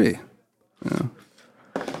years. Maybe. Yeah.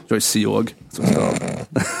 Join Sea Org. That's what it's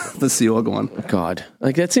called. The Sea Org one. God.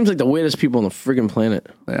 Like, that seems like the weirdest people on the friggin' planet.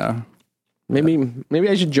 They are. Maybe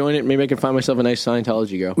I should join it. Maybe I can find myself a nice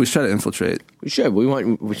Scientology girl. We should try to infiltrate. We should.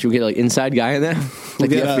 We should get like inside guy in there, like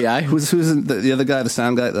the FBI. Who's the other guy? The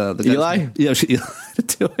sound guy. The guy Eli? Yeah, we should Eli to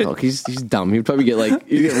do it. Oh, he's dumb. He'd probably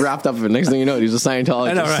he'd get wrapped up in it. Next thing you know, he's a Scientologist.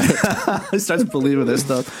 I know, right? He starts believing this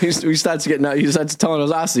stuff. He starts telling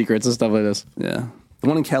us our secrets and stuff like this. Yeah. The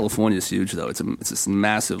one in California is huge, though. It's this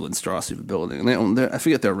massive monstrosity of a building. And I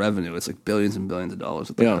forget their revenue. It's like billions and billions of dollars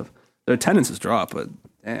that they have. Their attendance has dropped, but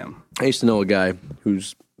Damn. I used to know a guy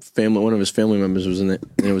whose family, one of his family members was in it,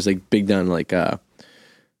 and it was like big down like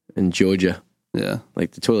in Georgia. Yeah.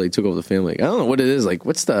 Like the toilet took over the family. I don't know what it is. Like,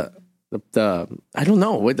 what's the I don't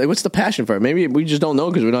know. What's the passion for it? Maybe we just don't know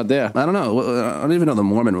because we're not there. I don't know. I don't even know the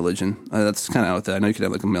Mormon religion. That's kind of out there. I know you could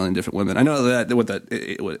have like a million different women. I know that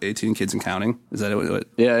what 18 kids and counting. Is that what?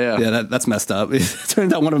 Yeah. That's messed up. It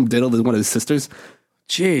turned out one of them diddled one of his sisters.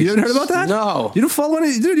 Jeez, you haven't heard about that? No. You don't follow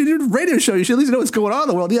any, dude. You do a radio show. You should at least know what's going on in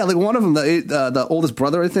the world. Yeah, like one of them, the oldest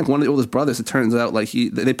brother, I think, one of the oldest brothers. It turns out like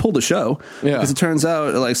they pulled the show. Yeah, because it turns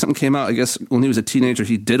out like something came out. I guess when he was a teenager,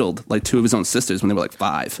 he diddled like two of his own sisters when they were like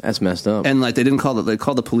 5. That's messed up. And like they didn't call it. They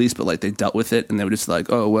called the police, but like they dealt with it, and they were just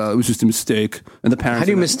like, oh well, it was just a mistake. And the parents. How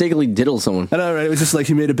do you mistakenly diddle someone? I know, right? It was just like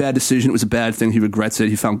he made a bad decision. It was a bad thing. He regrets it.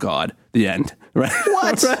 He found God. The end. Right?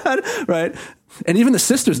 What? right? And even the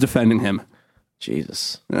sisters defending him.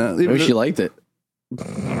 Jesus. Maybe she liked it.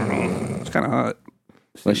 It's kind of hot.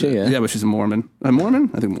 Was she? Yeah. Yeah, but she's a Mormon. A Mormon?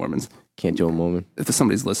 I think Mormons. Can't do a Mormon. If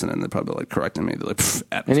somebody's listening, they're probably like correcting me. They're like,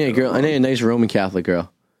 I need a girl. I need a nice Roman Catholic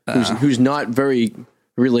girl who's not very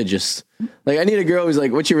religious. Like I need a girl who's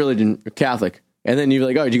like, "What's your religion?" Catholic. And then you're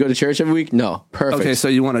like, "Oh, did you go to church every week?" No, perfect. Okay, so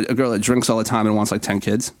you want a girl that drinks all the time and wants like 10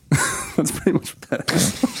 kids? That's pretty much what that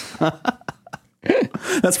is.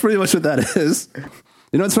 That's pretty much what that is.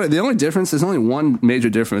 You know, it's funny. The only difference, there's only one major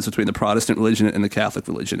difference between the Protestant religion and the Catholic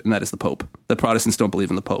religion, and that is the Pope. The Protestants don't believe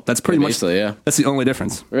in the Pope. That's pretty much, yeah. That's the only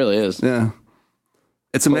difference. It really is. Yeah.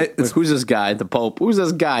 It's who's this guy? The Pope. Who's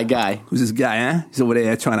this guy? Who's this guy, huh? He's over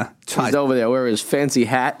there trying to... He's over there wearing his fancy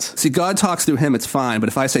hat. See, God talks through him, it's fine, but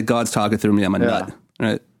if I say God's talking through me, I'm a nut.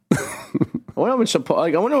 Right? I wonder I want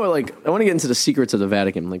to get into the secrets of the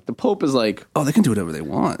Vatican. Like the Pope is like, oh, they can do whatever they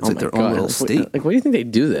want. It's like their own little state. Like, what do you think they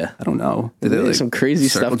do there? I don't know. They like some crazy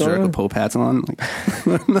stuff jerk going on? with Pope hats on.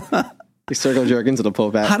 They circle jerk into the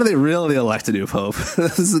Pope hat. How do they really elect a new Pope?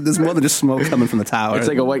 There's more than just smoke coming from the tower. It's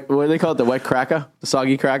like a white, what do they call it? The wet cracker? The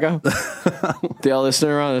soggy cracker? They all listen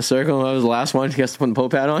around in a circle. And I was the last one. He has to put the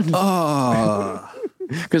Pope hat on. Oh,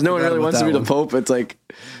 because no one really wants to be the Pope.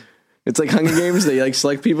 It's like Hunger Games. They like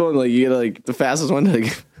select people and like you get like the fastest one.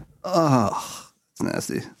 Like, oh, it's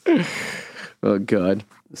nasty. Oh God.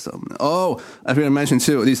 So, I forgot to mention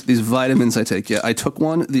too these vitamins I take. Yeah, I took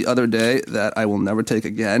one the other day that I will never take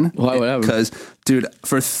again. Why? What happened? Because, dude,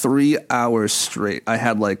 for 3 hours straight, I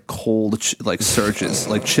had like cold surges,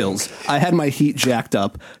 like chills. I had my heat jacked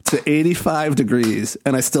up to 85 degrees,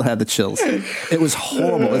 and I still had the chills. It was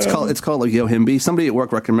horrible. It's called like Yohimbe. Somebody at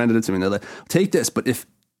work recommended it to me. They're like, take this, but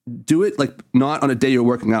do it like not on a day you're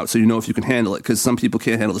working out, so you know if you can handle it, because some people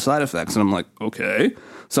can't handle the side effects. And I'm like, okay.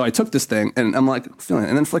 So I took this thing, and I'm like feeling it.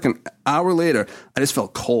 And then for like an hour later, I just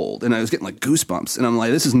felt cold, and I was getting like goosebumps. And I'm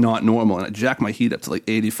like, this is not normal. And I jacked my heat up to like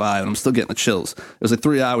 85, and I'm still getting the chills. It was like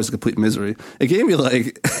 3 hours of complete misery. It gave me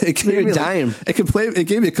it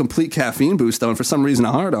gave me a complete caffeine boost though, and for some reason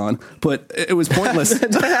a hard on, but it was pointless.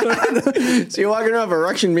 So you're walking around with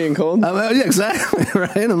erection being cold? Yeah, exactly.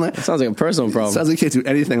 Right. I'm like, it sounds like a personal problem. Sounds like you can't do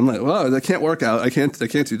anything. I'm like, well, I can't work out. I can't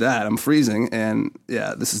do that. I'm freezing, and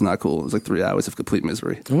yeah, this is not cool. It was like 3 hours of complete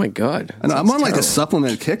misery. Oh my God. I know, I'm on like a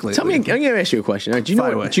supplement kick lately. Tell me, I'm going to ask you a question. Do you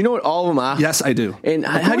know what all of them are? Yes, I do. And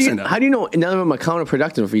how do you know none of them are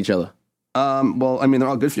counterproductive for each other? Well, I mean, they're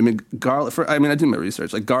all good for you. I mean, garlic. I do my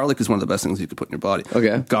research. Like, garlic is one of the best things you could put in your body.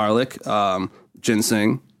 Okay. Garlic,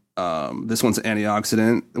 ginseng. This one's an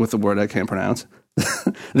antioxidant with a word I can't pronounce.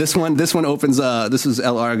 This one opens. This is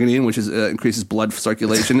L-arginine, which increases blood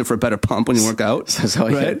circulation for a better pump when you work out. That's how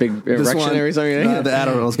I get a big erection every time you're the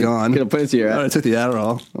Adderall's gone. Gonna put it to your. I took the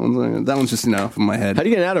Adderall. That one's just from my head. How do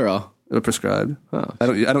you get an Adderall? Prescribed. Oh. I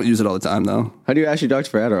don't use it all the time though. How do you ask your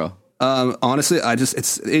doctor for Adderall? Honestly,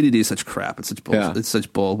 it's ADD is such crap. It's such bull. Yeah. It's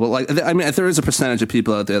such bull. But like, I mean, if there is a percentage of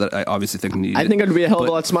people out there that I obviously think need it. I think I'd be a hell of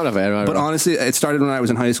a lot smarter if I had Adderall. But honestly, it started when I was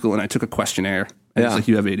in high school and I took a questionnaire. And it's like,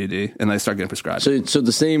 you have ADD, and I start getting prescribed. So for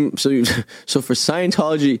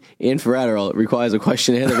Scientology and for Adderall, it requires a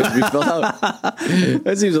questionnaire that has to be filled out.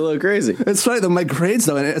 That seems a little crazy. It's funny though. My grades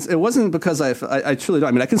though, and it wasn't because I truly don't.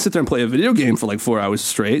 I mean, I can sit there and play a video game for like 4 hours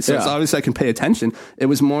straight. So it's obviously I can pay attention. It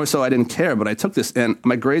was more so I didn't care, but I took this and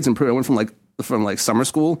my grades improved. I went from summer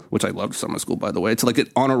school, which I loved summer school, by the way, to like an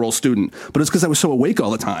honor roll student. But it's because I was so awake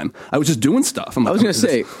all the time. I was just doing stuff. I was going to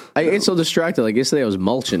say, I get so distracted. Like yesterday I was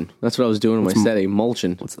mulching. That's what I was doing in my study,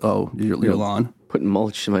 mulching. Your lawn? Putting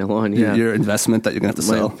mulch in my lawn, yeah. Your investment that you're going to have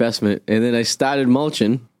to sell? My investment. And then I started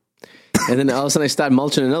mulching. And then all of a sudden I started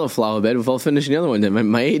mulching another flower bed before finishing the other one. Then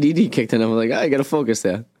my ADD kicked in. I was like, I got to focus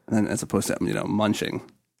there. And as opposed to, munching.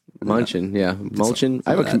 Munching, yeah. Mulching.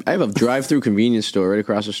 I have a drive-through convenience store right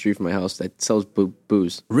across the street from my house that sells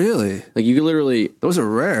booze. Really? Like, you can literally... Those are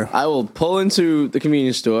rare. I will pull into the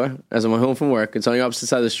convenience store as I'm home from work. It's on the opposite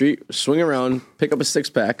side of the street. Swing around, pick up a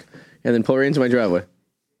 6-pack, and then pull right into my driveway.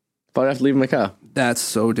 Probably have to leave my car. That's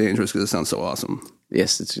so dangerous because it sounds so awesome.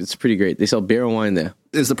 Yes, it's pretty great. They sell beer and wine there.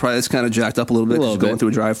 Is the price kind of jacked up a little bit? Going through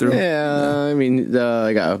a drive-through? Yeah, I mean,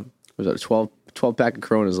 I got a 12-pack of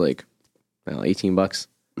Coronas, like, I don't know, $18.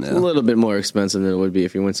 It's a little bit more expensive than it would be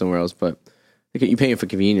if you went somewhere else, but you're paying for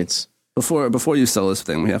convenience. Before you sell this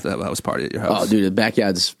thing, we have to have a house party at your house. Oh, dude, the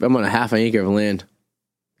backyard's... I'm on a half an acre of land.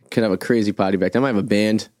 Could have a crazy party back there. I might have a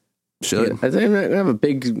band. Should. Yeah, I think I'm gonna have a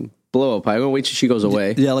big blow-up party. I'm going to wait till she goes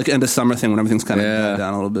away. Yeah, like end of summer thing when everything's kind of died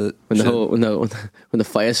down a little bit. When the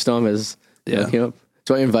firestorm is... came up.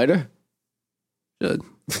 Do I invite her? Should.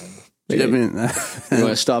 Maybe. I mean, you want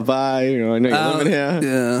to stop by? I know you're living here.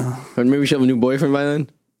 Yeah. Or maybe she'll have a new boyfriend by then?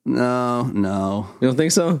 No. You don't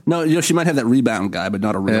think so? No, she might have that rebound guy, but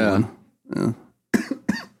not a real one. Yeah.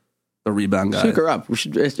 The rebound guy. Hook her up.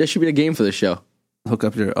 That should be a game for this show. Hook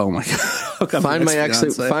up your... Oh, my God. Find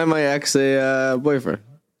my ex a boyfriend.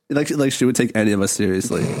 Like she would take any of us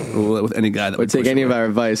seriously with any guy that would take any of our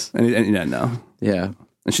advice. No. Yeah.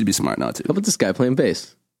 And she'd be smart not to. How about this guy playing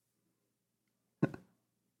bass?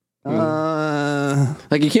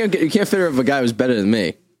 Like you can't fit her with a guy who's better than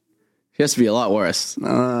me. He has to be a lot worse. You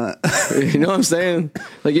know what I'm saying?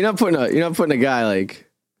 Like you're not putting a guy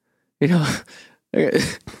like, I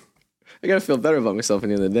gotta feel better about myself at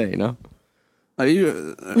the end of the day. Are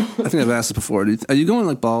you? I think I've asked this before. Are you going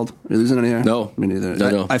like bald? Are you losing any hair? No, me neither.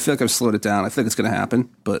 No. I feel like I've slowed it down. I think it's going to happen.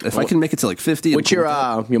 But if I can make it to like 50, what's your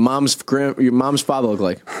mom's father look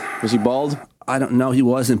like? Was he bald? I don't know. He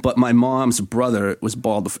wasn't. But my mom's brother was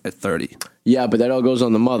bald at 30. Yeah, but that all goes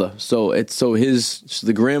on the mother. So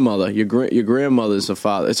the grandmother, your grandmother's a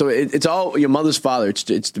father. So it's all your mother's father.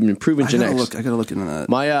 It's been proven genetics. I gotta look into that.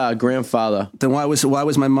 My grandfather. Then why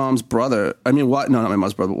was my mom's brother? I mean, why? No, not my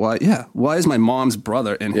mom's brother. But why? Yeah, why is my mom's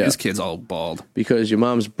brother and his kids all bald? Because your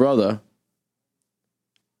mom's brother.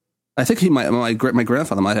 I think my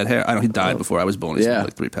grandfather might have had hair. I know he died before I was born. He smoked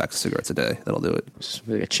like 3 packs of cigarettes a day. That'll do it. It's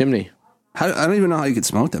like a chimney. I don't even know how you could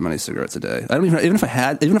smoke that many cigarettes a day. I don't even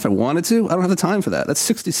if I wanted to, I don't have the time for that. That's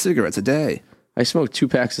 60 cigarettes a day. I smoked 2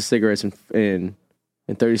 packs of cigarettes in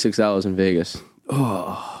 36 hours in Vegas.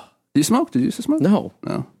 Oh, did you smoke? Did you used to smoke? No.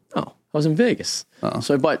 I was in Vegas.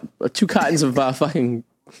 So I bought 2 cartons of fucking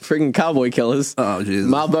friggin' cowboy killers. Oh, Jesus.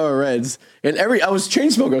 Marlboro Reds. And I was chain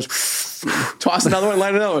smoking. I was toss another one,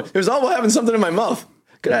 light another one. It was all about having something in my mouth.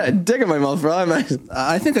 Could have had a dick in my mouth, bro.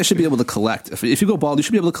 I think I should be able to collect. If you go bald, you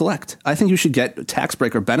should be able to collect. I think you should get tax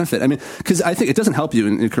break or benefit. I mean, because I think it doesn't help you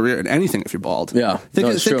in your career in anything if you're bald. Yeah. Think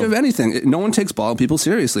of anything. No one takes bald people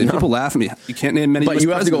seriously. No. People laugh at me. You can't name many. But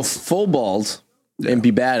you have to go full bald and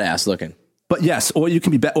be badass looking. But yes, or you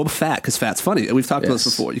can be fat because fat's funny. We've talked about this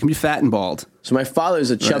before. You can be fat and bald. So my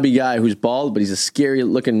father's a chubby guy who's bald, but he's a scary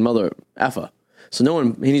looking mother effer. So no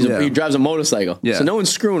one, he drives a motorcycle. Yeah. So no one's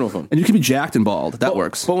screwing with him. And you can be jacked and bald. That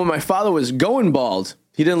works. But when my father was going bald,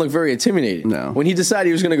 he didn't look very intimidating. No. When he decided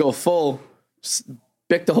he was going to go full,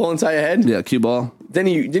 bick the whole entire head. Yeah, cue ball.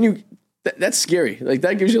 That's scary. Like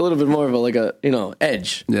that gives you a little bit more of a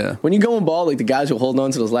edge. Yeah. When you going bald, like the guys who hold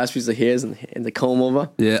on to those last pieces of hairs and the comb over.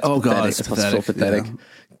 Yeah. Oh God, it's so pathetic. Yeah.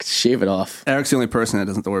 Shave it off. Eric's the only person that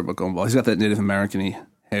doesn't have to worry about going bald. He's got that Native American-y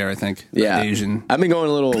hair, I think. Yeah, Asian. I've been going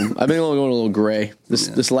a little gray.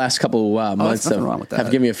 This last couple of months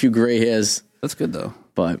have given me a few gray hairs. That's good though.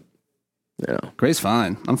 But gray's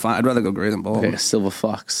fine. I'm fine. I'd rather go gray than bald. Like a silver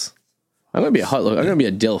fox. I'm gonna be a hot look. I'm gonna be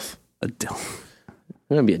a dilf. A dilf.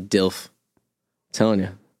 I'm gonna be a dilf. I'm telling you.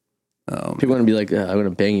 Oh, people are gonna be like, I'm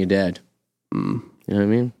gonna bang your dad. Mm. You know what I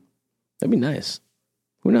mean? That'd be nice.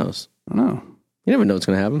 Who knows? I don't know. You never know what's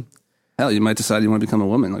gonna happen. Hell, you might decide you want to become a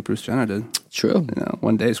woman like Bruce Jenner did. True.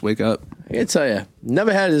 One day just wake up. I gotta tell you,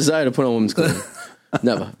 never had a desire to put on women's clothing.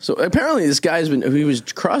 Never. So apparently this guy's he was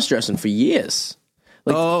cross-dressing for years.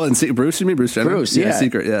 And Bruce, you mean Bruce Jenner? Bruce, yeah.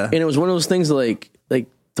 Secret, yeah. And it was one of those things like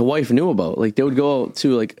the wife knew about. Like they would go out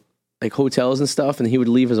to like hotels and stuff, and he would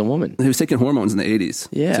leave as a woman. He was taking hormones in the 80s.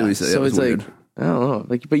 Yeah. So it's weird. I don't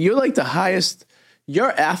know. But you're like the highest.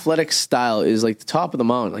 Your athletic style is like the top of the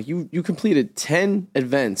mountain. Like you completed 10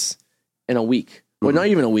 events in a week. Well, not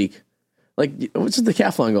even a week. Like, what's the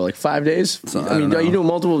decathlon go? Like 5 days? So, are you doing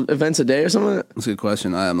multiple events a day or something? That's a good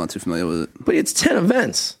question. I'm not too familiar with it. But it's 10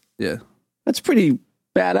 events. Yeah. That's pretty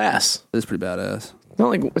badass. It is pretty badass.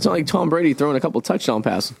 It's not like Tom Brady throwing a couple touchdown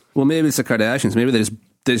passes. Well, maybe it's the Kardashians. Maybe they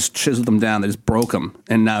just chiseled them down. They just broke them.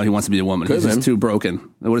 And now he wants to be a woman. He's just too broken.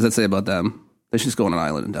 What does that say about them? They should just go on an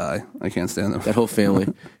island and die. I can't stand them. That whole family.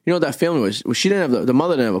 You know what that family was? She didn't have the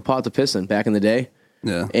mother didn't have a pot to piss in back in the day.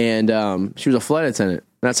 Yeah. And she was a flight attendant.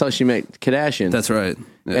 That's how she met Kardashian. That's right.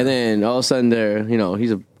 Yeah. And then all of a sudden,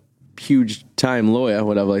 he's a huge time lawyer,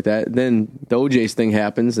 whatever like that. Then the OJ's thing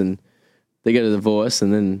happens, and they get a divorce,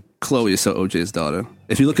 and then Khloe is so OJ's daughter.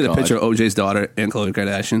 If you look at a picture of OJ's daughter and Khloe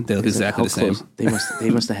Kardashian, they look exactly the same. They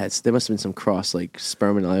must have been some cross like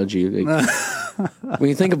sperm and algae. Like, when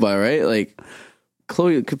you think about it, right? Like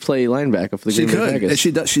Khloe could play linebacker for the Green Bay Packers. And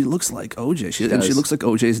she does. She looks like OJ. She looks like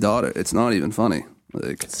OJ's daughter. It's not even funny.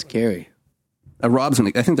 Like, it's scary. I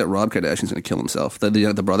think that Rob Kardashian's gonna kill himself.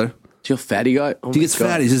 The brother. See how fat he got? Oh he gets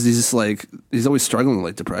fat. He's just like he's always struggling with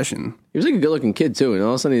like depression. He was like a good looking kid too, and all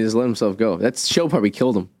of a sudden he just let himself go. That show probably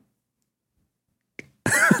killed him.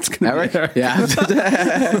 Eric? Yeah.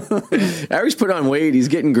 Eric's put on weight. He's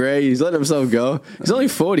getting gray. He's letting himself go. He's only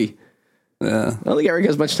 40. Yeah. I don't think Eric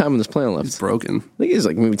has much time on this planet left. He's broken. I think he's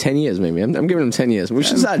like maybe 10 years, maybe. I'm giving him 10 years. We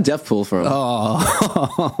should start a death pool for him.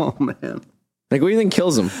 Oh, man. Like, what do you think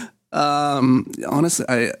kills him? Honestly,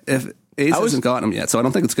 if AIDS hasn't gotten him yet, so I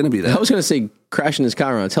don't think it's going to be that. I was going to say crashing his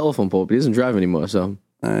car on a telephone pole, but he doesn't drive anymore, so.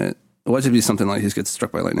 All right. What should be something like he gets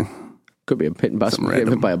struck by lightning? Could be a hit by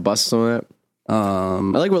a bus or something like that. I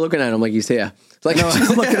like we're looking at him like he's here. It's like, she's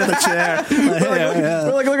looking at the chair.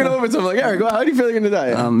 We're like looking over to him like, Eric, how do you feel you're going to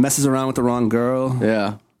die? Messes around with the wrong girl.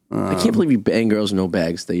 Yeah. I can't believe you bang girls with no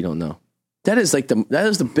bags that you don't know. That is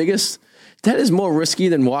the biggest, that is more risky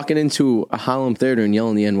than walking into a Harlem theater and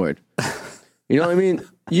yelling the N-word. You know what I mean?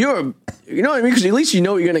 You know what I mean? Because at least you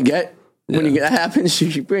know what you're going to get. When that happens,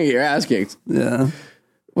 you bring your ass kicked. Yeah.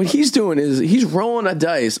 What he's doing is he's rolling a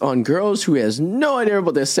dice on girls who has no idea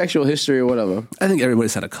about their sexual history or whatever. I think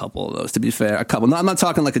everybody's had a couple of those, to be fair. A couple. No, I'm not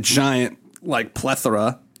talking like a giant, like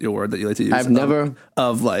plethora, your word that you like to use. I've never.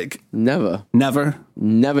 Never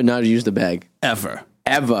Not used a bag. Ever.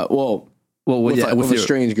 Well, with a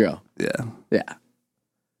strange girl. Yeah.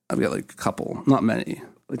 I've got like a couple. Not many.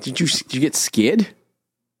 Did you get scared?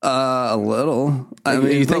 A little. I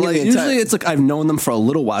mean, usually it's like I've known them for a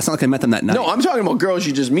little while. It's not like I met them that night. No, I'm talking about girls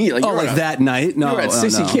you just meet. Like, that night? No, you were at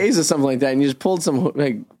 60Ks or something like that, and you just pulled some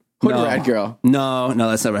like hood rat girl. No,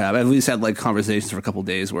 that's never happened. I've at least had like conversations for a couple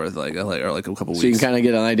days worth, or like a couple weeks. So you can kind of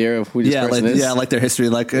get an idea of who this person is. Yeah, like their history.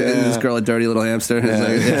 Like this girl, a dirty little hamster.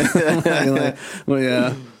 Yeah.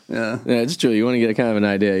 Yeah, it's true. You want to get a kind of an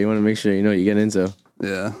idea. You want to make sure you know what you get into.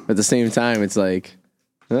 Yeah. At the same time, it's like,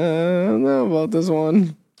 I don't know about this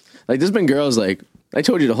one. Like, there's been girls, like, I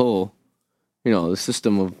told you the whole, the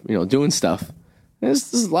system of, doing stuff.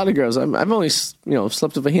 There's a lot of girls. I've only,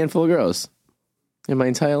 slept with a handful of girls in my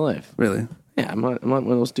entire life. Really? Yeah, I'm not one of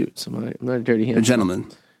those dudes. I'm not a dirty handful. A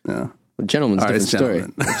gentleman. Yeah. A gentleman's a different story.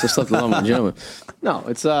 I've just slept alone with a gentleman. No,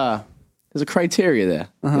 it's, there's a criteria there.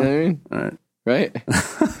 You know what I mean? All right. Right?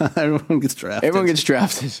 Everyone gets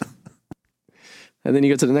drafted. And then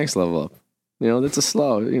you go to the next level up. That's a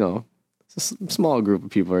slow, it's a small group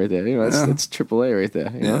of people right there. That's AAA right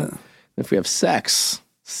there. You know? If we have sex.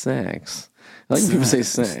 I like when people say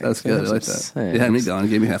sex. That's good. I like that. Sex. You had me going.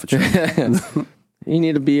 Gave me half a try. You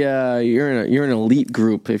need to be, you're an elite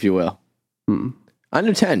group, if you will.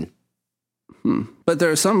 Under 10. But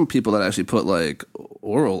there are some people that actually put like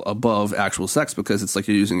oral above actual sex because it's like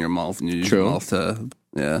you're using your mouth and you use your mouth to,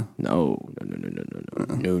 yeah. No.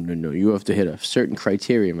 You have to hit a certain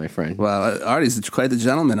criteria, my friend. Wow, Arty's quite the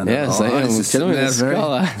gentleman. Yes, I am. Gentleman.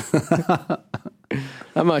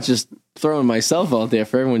 I'm not just throwing myself out there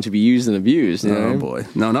for everyone to be used and abused. Oh boy,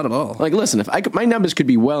 no, not at all. Like, listen, if my numbers could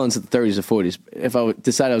be well into the 30s or 40s if I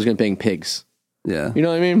decided I was going to bang pigs. Yeah, you know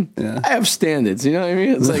what I mean. Yeah, I have standards. You know what I mean.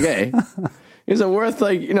 It's like, hey. Is it worth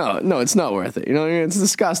no, it's not worth it. You know what I mean? It's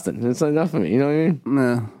disgusting. It's not enough for me. You know what I mean?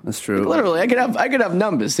 No, that's true. Like, literally, I could have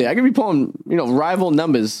numbers here. I could be pulling, rival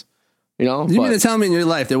numbers. You mean to tell me in your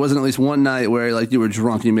life there wasn't at least one night where like you were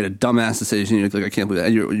drunk and you made a dumbass decision? You're like, I can't believe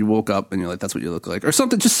that. And you woke up and you're like, that's what you look like, or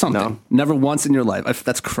something. Just something. No. Never once in your life.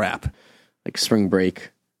 That's crap. Like spring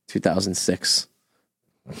break, 2006.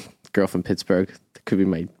 Girl from Pittsburgh. Could be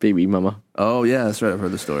my baby mama. Oh, yeah, that's right. I've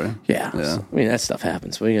heard the story. Yeah. So, I mean, that stuff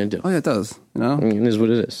happens. What are you going to do? Oh, yeah, it does. I mean, it is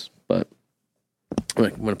what it is. But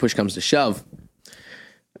when push comes to shove,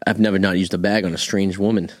 I've never not used a bag on a strange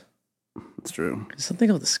woman. That's true. There's something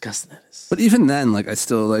how disgusting that is. But even then, like, I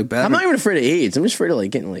still like bad. I'm not even afraid of AIDS. I'm just afraid of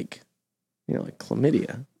like getting like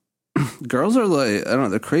chlamydia. Girls are like, I don't know,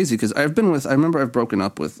 they're crazy because I remember I've broken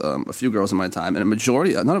up with a few girls in my time, and a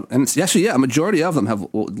majority of them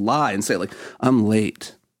will lie and say like, I'm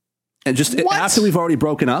late. And just after we've already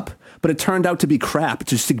broken up, but it turned out to be crap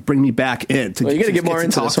just to bring me back in. Well, you got to get more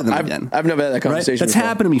into talk this. to them again. I've never had that conversation. Right? That's before.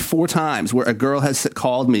 happened to me 4 times where a girl has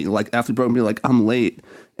called me like after broken me like I'm late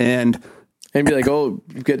and be like, oh,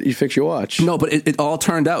 you fix your watch. No, but it all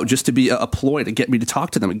turned out just to be a ploy to get me to talk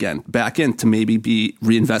to them again, back in to maybe be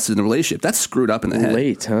reinvested in the relationship. That's screwed up in the head.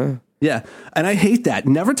 Late, huh? Yeah, and I hate that.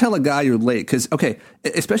 Never tell a guy you're late because, okay,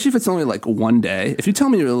 especially if it's only like one day. If you tell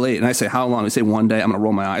me you're late and I say how long, you say one day, I'm going to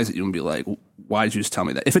roll my eyes at you and be like, why did you just tell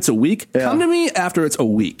me that? If it's a week, come to me after it's a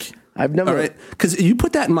week. I've never... All right? Because you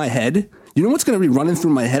put that in my head, you know what's going to be running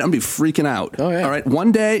through my head? I'm going to be freaking out. Oh, yeah. All right,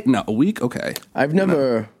 one day, no, a week, okay. I've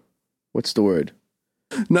never... What's the word?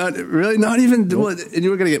 Not really, not even... Well, and you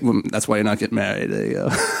were going to get... Well, that's why you're not getting married. There you go.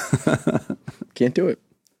 Can't do it.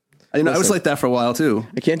 I was like that for a while, too.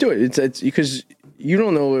 I can't do it. It's because you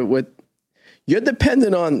don't know what... You're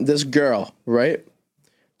dependent on this girl, right?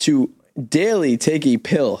 To daily take a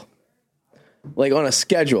pill. Like on a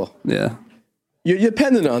schedule. Yeah. You're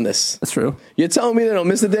dependent on this. That's true. You're telling me they don't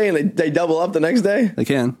miss a day and they double up the next day? They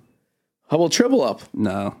can. How about triple up?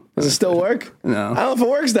 No. Does it still work? No. I don't know if it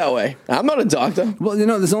works that way. I'm not a doctor. Well,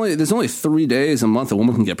 there's only 3 days a month a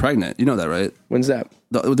woman can get pregnant. You know that, right? When's that?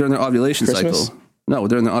 During their ovulation Christmas? cycle. No,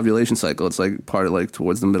 during their ovulation cycle. It's like part of like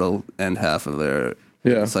towards the middle end half of their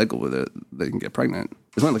cycle where they can get pregnant.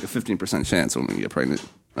 There's only like a 15% chance a woman can get pregnant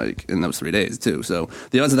like in those 3 days too. So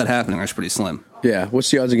the odds of that happening are pretty slim. Yeah. What's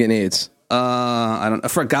the odds of getting AIDS? I don't.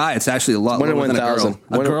 For a guy, it's actually a lot One in lower than a 1,000.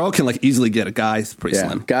 girl. A girl can like easily get a guy. It's pretty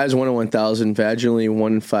slim. Guys 1 in 1,000, vaginally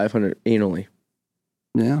 1 in 500, anally.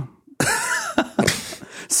 Yeah.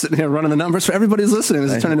 Sitting here running the numbers for everybody who's listening.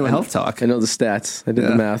 This is turning into a health talk. I know the stats. I did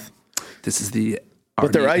the math. This is the.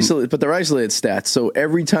 But they're isolated stats. So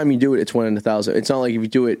every time you do it, it's 1 in 1,000. It's not like if you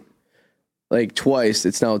do it like twice,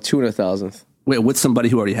 it's now 2 in 1,000th. Wait, with somebody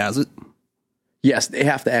who already has it? Yes, they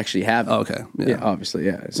have to actually have it. Oh, okay. Yeah, obviously,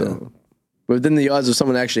 yeah. So, but then the odds of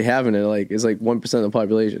someone actually having it is like 1% of the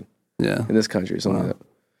population. Yeah. In this country, something like that.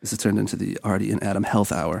 This has turned into the Arty and Adam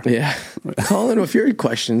Health Hour. Yeah. Call in with your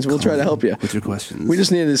questions. We'll try to help you. With your questions. We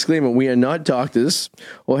just need a disclaimer. We are not doctors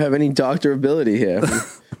or have any doctor ability here.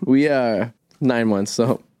 We are 9 months,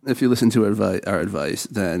 so. If you listen to our advice,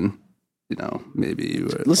 then, maybe you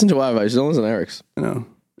were. Listen to our advice. Don't listen to Eric's. Yeah,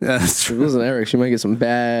 that's true. If you listen to Eric's, you might get some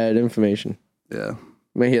bad information. Yeah. You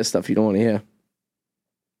might hear stuff you don't want to hear.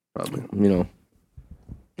 Probably. I don't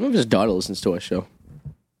know if his daughter listens to our show.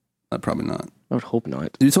 Probably not. I would hope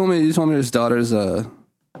not. You told me his daughter's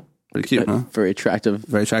pretty cute, huh? Very attractive.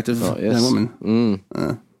 Very attractive Oh, yes. woman.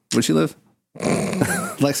 Where'd she live?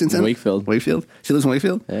 Lexington? Wakefield. Wakefield? She lives in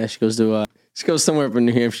Wakefield? Yeah, she goes somewhere up in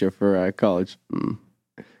New Hampshire for college.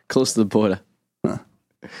 Close to the border. Huh.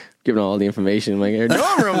 Giving all the information. Like, her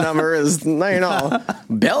dorm room number is,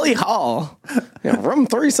 Belly Hall. Yeah, room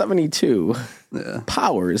 372. Yeah.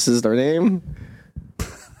 Powers is their name.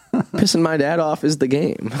 Pissing my dad off is the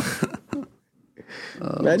game.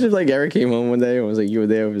 Imagine if Eric came home one day and was like, you were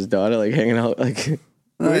there with his daughter, hanging out. What do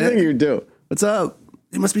you think he would do? What's up?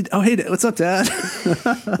 You must be. Oh, hey, what's up, Dad?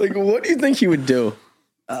 What do you think he would do?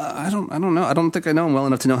 I don't know. I don't think I know him well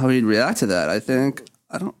enough to know how he'd react to that. I think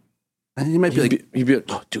I don't. He might be he'd be like,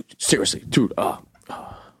 oh, dude, seriously, dude,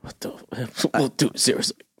 what the, dude,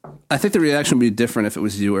 seriously. I think the reaction would be different if it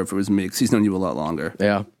was you or if it was me, because he's known you a lot longer.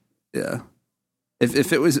 Yeah. Yeah.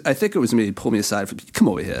 If it was, I think it was me. He'd pull me aside for, come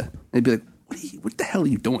over here. And he'd be like, what the hell are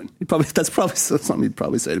you doing? That's probably something he'd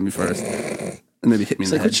probably say to me first, and maybe hit me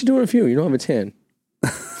in the head. What you doing with you? You don't have a tan.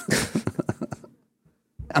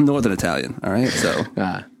 I'm Northern Italian, all right? So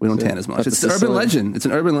we don't tan as much. It's an urban legend. It's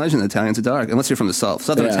an urban legend that Italians are dark, unless you're from the South.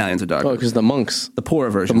 Southern Italians are dark. Oh, because the monks. The poorer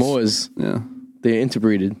versions. The Moors. Yeah. They're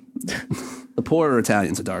interbreeded. The poorer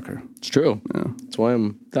Italians are darker. It's true. Yeah. That's why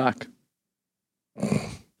I'm dark.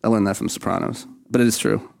 I learned that from Sopranos. But it is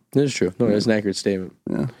true. It is true. No, it is an accurate statement.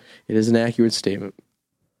 Yeah. It is an accurate statement.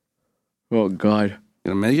 Oh, God.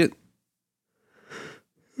 You gonna make it?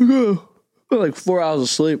 Like 4 hours of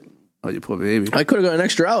sleep. Oh, you poor baby. I could have got an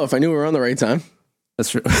extra hour if I knew we were on the right time. That's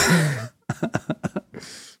true.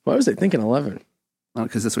 Why was I thinking 11? Oh,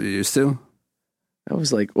 because that's what you're used to? I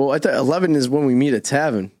was like, I thought 11 is when we meet at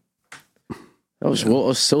tavern. I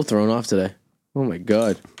was so thrown off today. Oh, my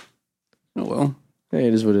God. Oh, well. Hey,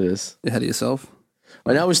 it is what it is. You're ahead of yourself.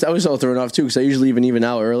 And I was all thrown off, too, because I usually leave an even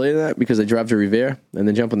hour earlier than that because I drive to Revere and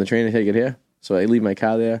then jump on the train and take it here. So I leave my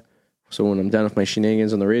car there. So when I'm done with my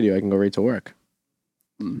shenanigans on the radio, I can go right to work.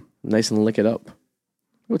 Nice and lick it up.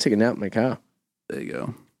 Go take a nap in my car. There you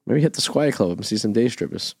go. Maybe hit the Squire Club and see some day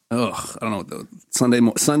strippers. Ugh, I don't know what the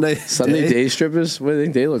Sunday day strippers? What do you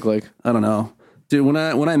think they look like? I don't know. Dude, when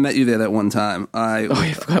I met you there that one time, I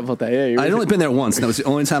forgot about that. Yeah, I'd only been there once, and that was the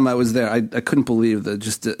only time I was there. I couldn't believe that.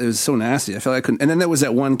 It was so nasty. I felt like I couldn't. And then there was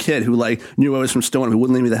that one kid who like knew I was from Stoneham, who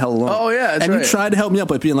wouldn't leave me the hell alone. Oh yeah, that's and right. you tried to help me out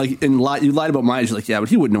by being like, you lied about my age. You're like, yeah, but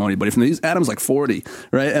he wouldn't know anybody from these. Adam's like 40,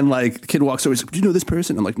 right? And like the kid walks over, he's like, do you know this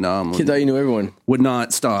person? I'm like, no. Kid thought you knew everyone. Would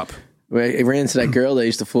not stop. I ran into that girl that I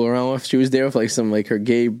used to fool around with. She was there with like some like her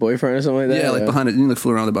gay boyfriend or something like that. Yeah, like behind it. You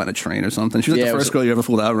flew around behind a train or something. She was like the first girl you ever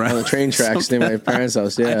fooled out around. On the train tracks near my parents'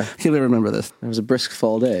 house, yeah. I can't remember this. It was a brisk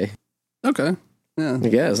fall day. Okay. Yeah. I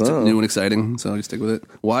guess. It's new and exciting, so you stick with it.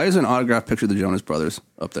 Why is an autographed picture of the Jonas Brothers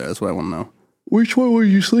up there? That's what I want to know. Which one will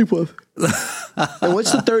you sleep with? And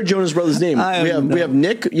what's the third Jonas Brothers name? We have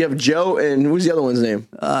Nick, you have Joe, and who's the other one's name?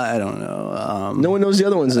 I don't know. No one knows the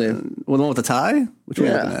other one's name. Well, the one with the tie? Which one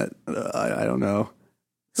are you looking at? I don't know.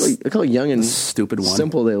 Look how young and stupid one.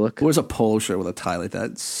 Simple they look. Where's a polo shirt with a tie like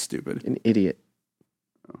that? It's stupid. An idiot.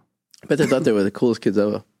 I bet they thought they were the coolest kids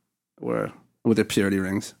ever. Where? With their purity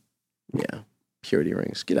rings. Yeah. Purity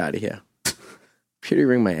rings. Get out of here. Purity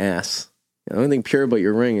ring my ass. The only thing pure about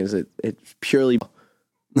your ring is it's purely...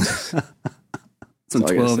 Some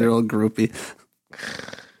 12-year-old groupie.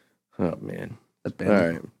 Oh, man. All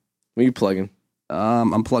right. What are you plugging?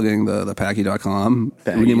 I'm plugging the Packy.com.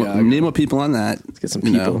 We need more people on that. Let's get some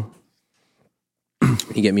people.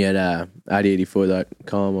 You get me at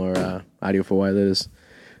Arty84.com or Audio for Wireless.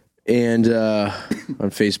 And on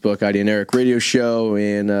Facebook, Arty and Eric Radio Show,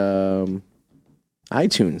 and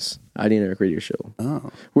iTunes, Arty and Eric Radio Show.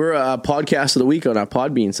 Oh. We're a podcast of the week on our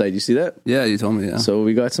Podbean site. You see that? Yeah, you told me, yeah. So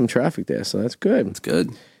we got some traffic there, so that's good. That's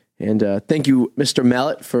good. And thank you, Mr.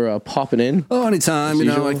 Mallet, for popping in. Oh, anytime.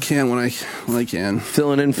 I can when I can.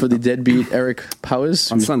 Filling in for the deadbeat Eric Powers.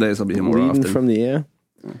 On Sundays, I'll be here more often. From the air.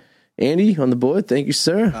 Andy, on the board, thank you,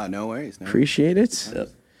 sir. No worries. Appreciate it. Yep.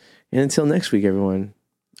 And until next week, everyone,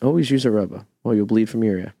 always use a rubber or you'll bleed from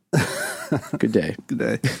your ear. Good day. Good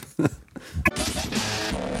day.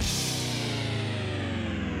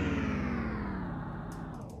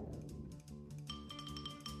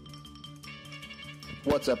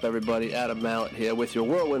 What's up, everybody? Adam Mallet here with your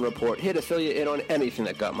Whirlwind Report, here to fill you in on anything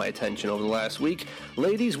that got my attention over the last week.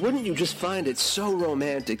 Ladies, wouldn't you just find it so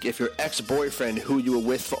romantic if your ex-boyfriend, who you were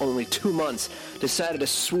with for only 2 months, decided to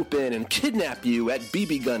swoop in and kidnap you at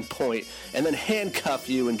BB gun point and then handcuff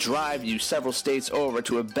you and drive you several states over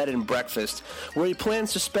to a bed and breakfast where he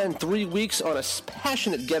plans to spend 3 weeks on a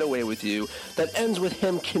passionate getaway with you that ends with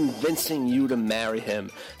him convincing you to marry him?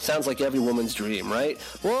 Sounds like every woman's dream, right?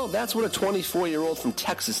 Well, that's what a 24-year-old from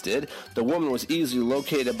Texas did. The woman was easily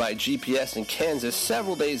located by GPS in Kansas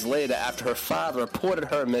several days later after her father reported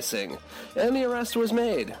her missing, and the arrest was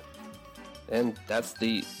made. And that's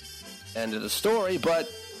the end of the story, but,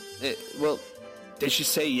 did she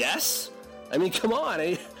say yes? I mean, come on,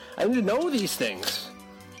 I need to know these things.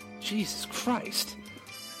 Jesus Christ.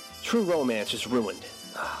 True romance is ruined.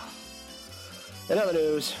 In other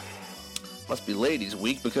news, must be Ladies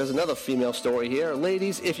Week because another female story here.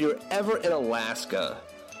 Ladies, if you're ever in Alaska,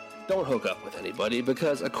 don't hook up with anybody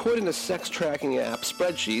because according to sex tracking app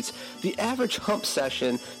spreadsheets, the average hump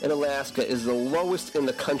session in Alaska is the lowest in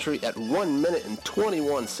the country at 1 minute and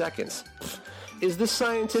 21 seconds. Is this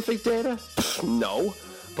scientific data? No,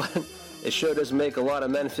 but it sure does make a lot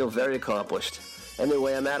of men feel very accomplished.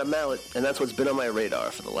 Anyway, I'm Adam Mallet, and that's what's been on my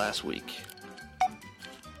radar for the last week.